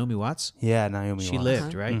 Naomi Watts. Yeah, Naomi She Watts.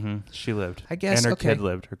 lived, right? hmm She lived. I guess, And her okay. kid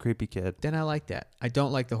lived. Her creepy kid. Then I like that. I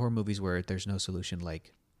don't like the horror movies where there's no solution.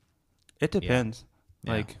 Like, It depends.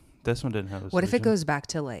 Yeah. Like this one didn't have a What if it solution. goes back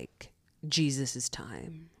to like Jesus's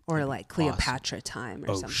time or like Cleopatra time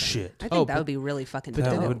or Oh, something? shit. I think Oh, that but- would be really fucking but That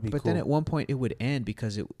then, dope. would be but then cool. at one point it would end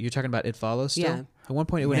because you're talking about It Follows. Still? Yeah. At one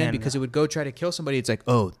point it would end Man. because it would go try to kill somebody. It's like,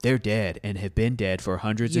 oh, they're dead and have been dead for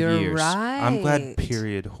hundreds You're of years. right. I'm glad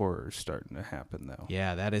period horror's starting to happen though.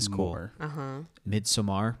 Yeah, that is cool. More.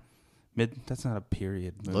 Midsommar That's not a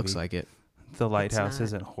period movie. looks like it. The Lighthouse not.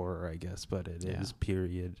 isn't horror, I guess, but it is Yeah.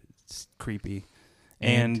 period. It's creepy.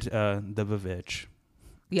 And- And The Vavitch.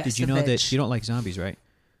 Yes, Did you the know bitch. that you don't like zombies, right?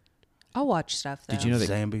 I'll watch stuff though. Did you know that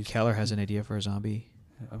Zombies. Keller has an idea for a zombie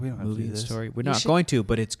We don't have movie to do and this. story? We're You not should- going to,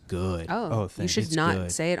 but it's good. Oh, you thanks. should It's not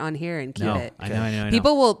good. say it on here and cue no, it. I know.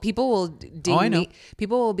 People will ding Oh, I know. me.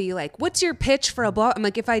 People will be like, "What's your pitch for a blog?" I'm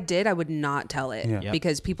like, if I did, I would not tell it Yeah. Yep.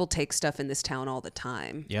 because people take stuff in this town all the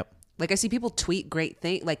time. Yep. Like I see people tweet great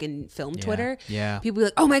things, like in film Yeah, Twitter. yeah. People be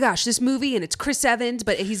like, "Oh my gosh, this movie and it's Chris Evans,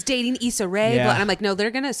 but he's dating Issa Rae." Yeah. Blah. And I'm like, "No,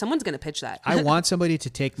 someone's gonna pitch that." I want somebody to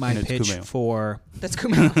take my And it's pitch Kumail. for. That's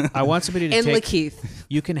Kumail I want somebody to and take. Lakeith.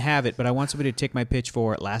 You can have it, but I want somebody to take my pitch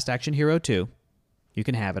for Last Action Hero 2. You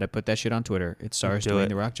can have it. I put that shit on Twitter. It stars Do Dwayne it.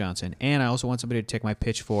 The Rock Johnson. And I also want somebody to take my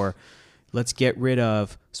pitch for let's get rid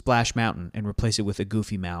of Splash Mountain and replace it with a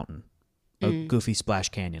Goofy Mountain. A Goofy Splash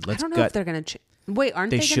Canyon. I Let's don't know if gut. they're gonna. Wait, aren't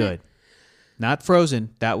They they? should. Not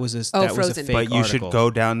Frozen. That was a, Oh, that was a Frozen. fake But you article. should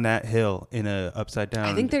go down that hill in a upside down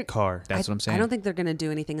I think they're- car. That's what I'm saying. I don't think they're gonna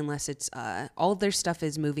do anything unless it's all of their stuff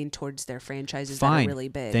is moving towards their franchises that Fine. are really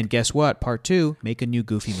big. Then guess what? Part 2, make a new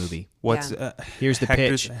Goofy movie. What's Yeah. Here's the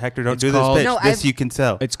Hector's- pitch. Hector, don't It's do called- this pitch. No, this I've- you can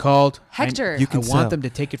sell. It's called Hector. You can I sell. want them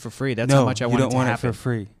to take it for free. That's no, how much I you want don't it to want happen. it for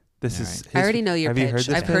free. This All is. right. I already know your have pitch. You heard this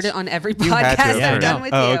I've heard pitch? it on every You had to podcast have Yeah, I I've heard done know.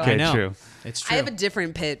 with Oh, you. okay, I know. true. It's true. I have a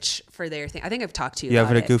different pitch for their thing. I think I've talked to you. You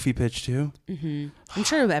have about a goofy pitch too. I'm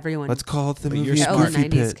sure everyone. Let's call it the But movie you're Yeah, all the Goofy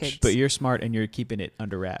 90s Pitch. kids. But you're smart and you're keeping it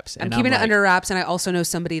under wraps. I'm And keeping it like, under wraps, and I also know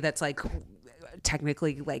somebody that's like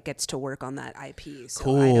technically like gets to work on that IP. So I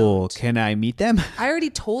Cool. don't. Can I meet them? I already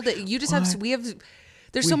told it. You just have. We have.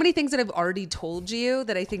 There's so many things that I've already told you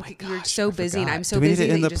that I think you're so busy, and forgot. I'm so Do we need busy it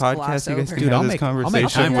that in you the just podcast? gloss You guys over. can Dude, have I'll this make time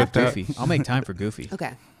conversation for with that. Goofy. I'll make time for Goofy.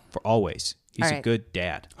 Okay. For always. He's All a right. good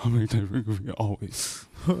dad. I'll make time for Goofy always.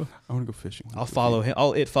 I want to go fishing. with I'll Goofy. follow him.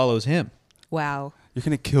 It follows him. Wow. You're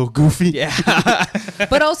gonna kill Goofy. Yeah.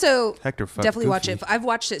 But also, Hector, fuck definitely watch Goofy. it. I've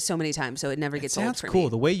watched it so many times, so it never It gets old sounds for cool. me.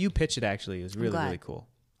 The way you pitch it actually is really, glad. really cool.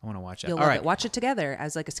 I want to watch that. You'll All love right. it. Watch it together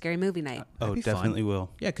as like a scary movie night. Oh, That'd be fun. definitely will.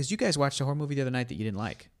 Yeah, because you guys watched a horror movie the other night that you didn't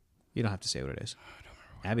like. You don't have to say what it is.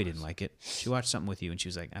 Abby didn't like it. She watched something with you and she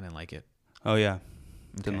was like, I didn't like it. Oh yeah,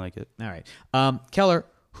 didn't Okay. like it. All right. Keller,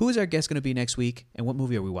 who is our guest going to be next week and what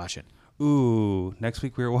movie are we watching? Ooh, next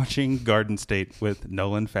week we're watching Garden State with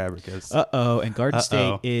Nolan Fabricus. Uh-oh. And Garden Uh-oh.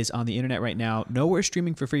 State is on the internet right now. Nowhere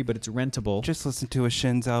streaming for free, but it's rentable. Just listen to a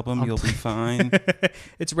Shins album, you'll be fine.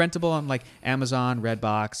 It's rentable on like Amazon,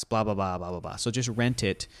 Redbox, blah, blah, blah, blah, blah, blah. So just rent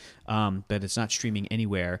it, but it's not streaming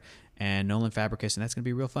anywhere. And Nolan Fabricus, and that's going to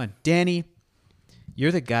be real fun. Danny,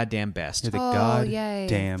 you're the goddamn best You're the Oh, yay.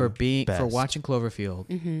 goddamn for best. watching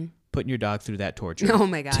Cloverfield, putting your dog through that torture. Oh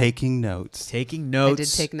my god. taking notes. Taking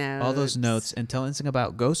notes. take All those notes. notes and telling something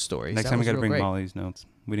about ghost stories. Next That time we was got to real bring great. Molly's notes.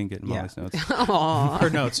 We didn't get Molly's notes. Aw. Her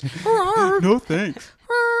notes. No thanks.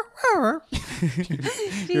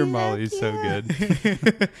 Your Molly's so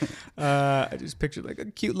good. I just pictured like a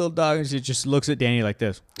cute little dog, and she just looks at Danny like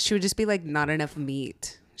this. She would just be like, not enough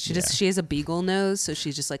meat. She has a beagle nose, so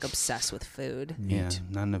she's just like obsessed with food. Yeah,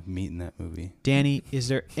 not enough meat in that movie. Danny, is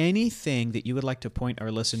there anything that you would like to point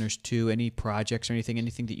our listeners to? Any projects or anything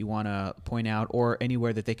that you want to point out, or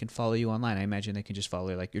anywhere that they can follow you online? I imagine they can just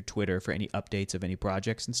follow like your Twitter for any updates of any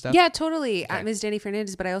projects and stuff. Yeah, totally. I'm Ms. Danny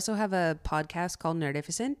Fernandez, but I also have a podcast called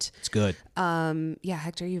Nerdificent. It's good. Yeah,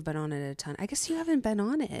 Hector, you've been on it a ton. I guess you haven't been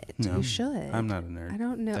on it. No, You should. I'm not a nerd. I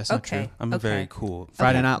don't know. That's not okay. true. I'm a very cool.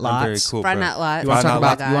 Friday Night I'm very Lights. cool. Friday bro. Night Lights. You want to talk Oh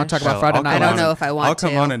about? my You want to talk about Hell, Friday I'll Night I come don't Lights? on know if I want I'll come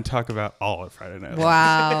to. on and talk about all of Friday Night. Lights.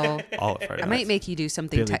 Wow. All of Friday I Nights. might make you do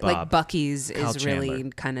something Billy like Bob. Bucky's Kyle is really Chandler.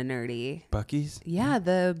 kind of nerdy. Bucky's. Yeah,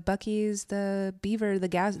 the Bucky's, the Beaver, the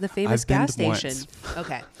famous I've been gas to station. once.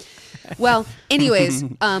 Okay. Well, anyways,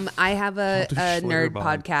 I have a Walter nerd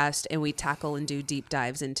Schlitterbahn. podcast, and we tackle and do deep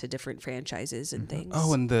dives into different franchises and things.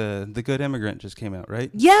 Oh, and the Good Immigrant just came out, right?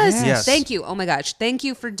 Yes. Yes. Thank you. Oh my gosh. Thank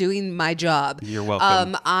you for doing my job. You're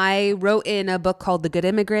welcome. I wrote in a book called The Good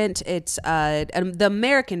Immigrant. It's the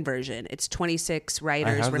American version. It's 26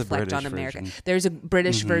 writers have the reflect on British America. version. There's a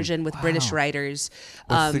British version with British Wow. writers.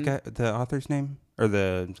 What's the author's name or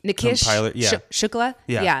the Nikish compiler? Yeah. Shukla.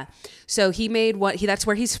 Yeah. So he made one. That's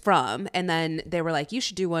where he's from, and then they were like, "You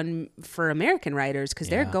should do one for American writers because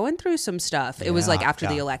they're Yeah. going through some stuff." It was like after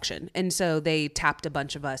the yeah. election, and so they tapped a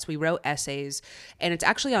bunch of us. We wrote essays, and it's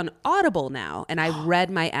actually on Audible now. And I read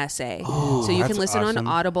my essay, so you can that's listen awesome. on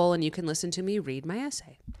Audible, and you can listen to me read my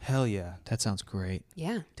essay. Hell yeah. That sounds great.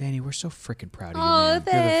 Yeah. Danny, we're so freaking proud of you, Oh, man. You're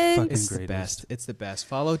the thanks. fucking It's the greatest. best. It's the best.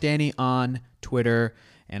 Follow Danny on Twitter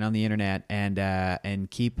and on the internet, and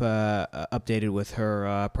keep updated with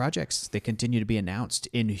her projects. They continue to be announced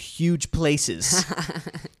in huge places.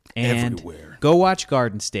 And Everywhere. go watch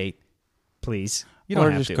Garden State, please. You don't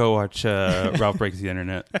Or have just to. go watch Ralph Breaks the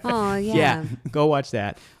Internet. Oh yeah. Yeah, go watch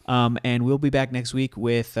that. And we'll be back next week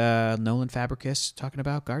with Nolan Fabricus talking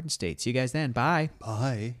about Garden State. See you guys then. Bye.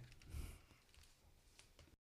 Bye.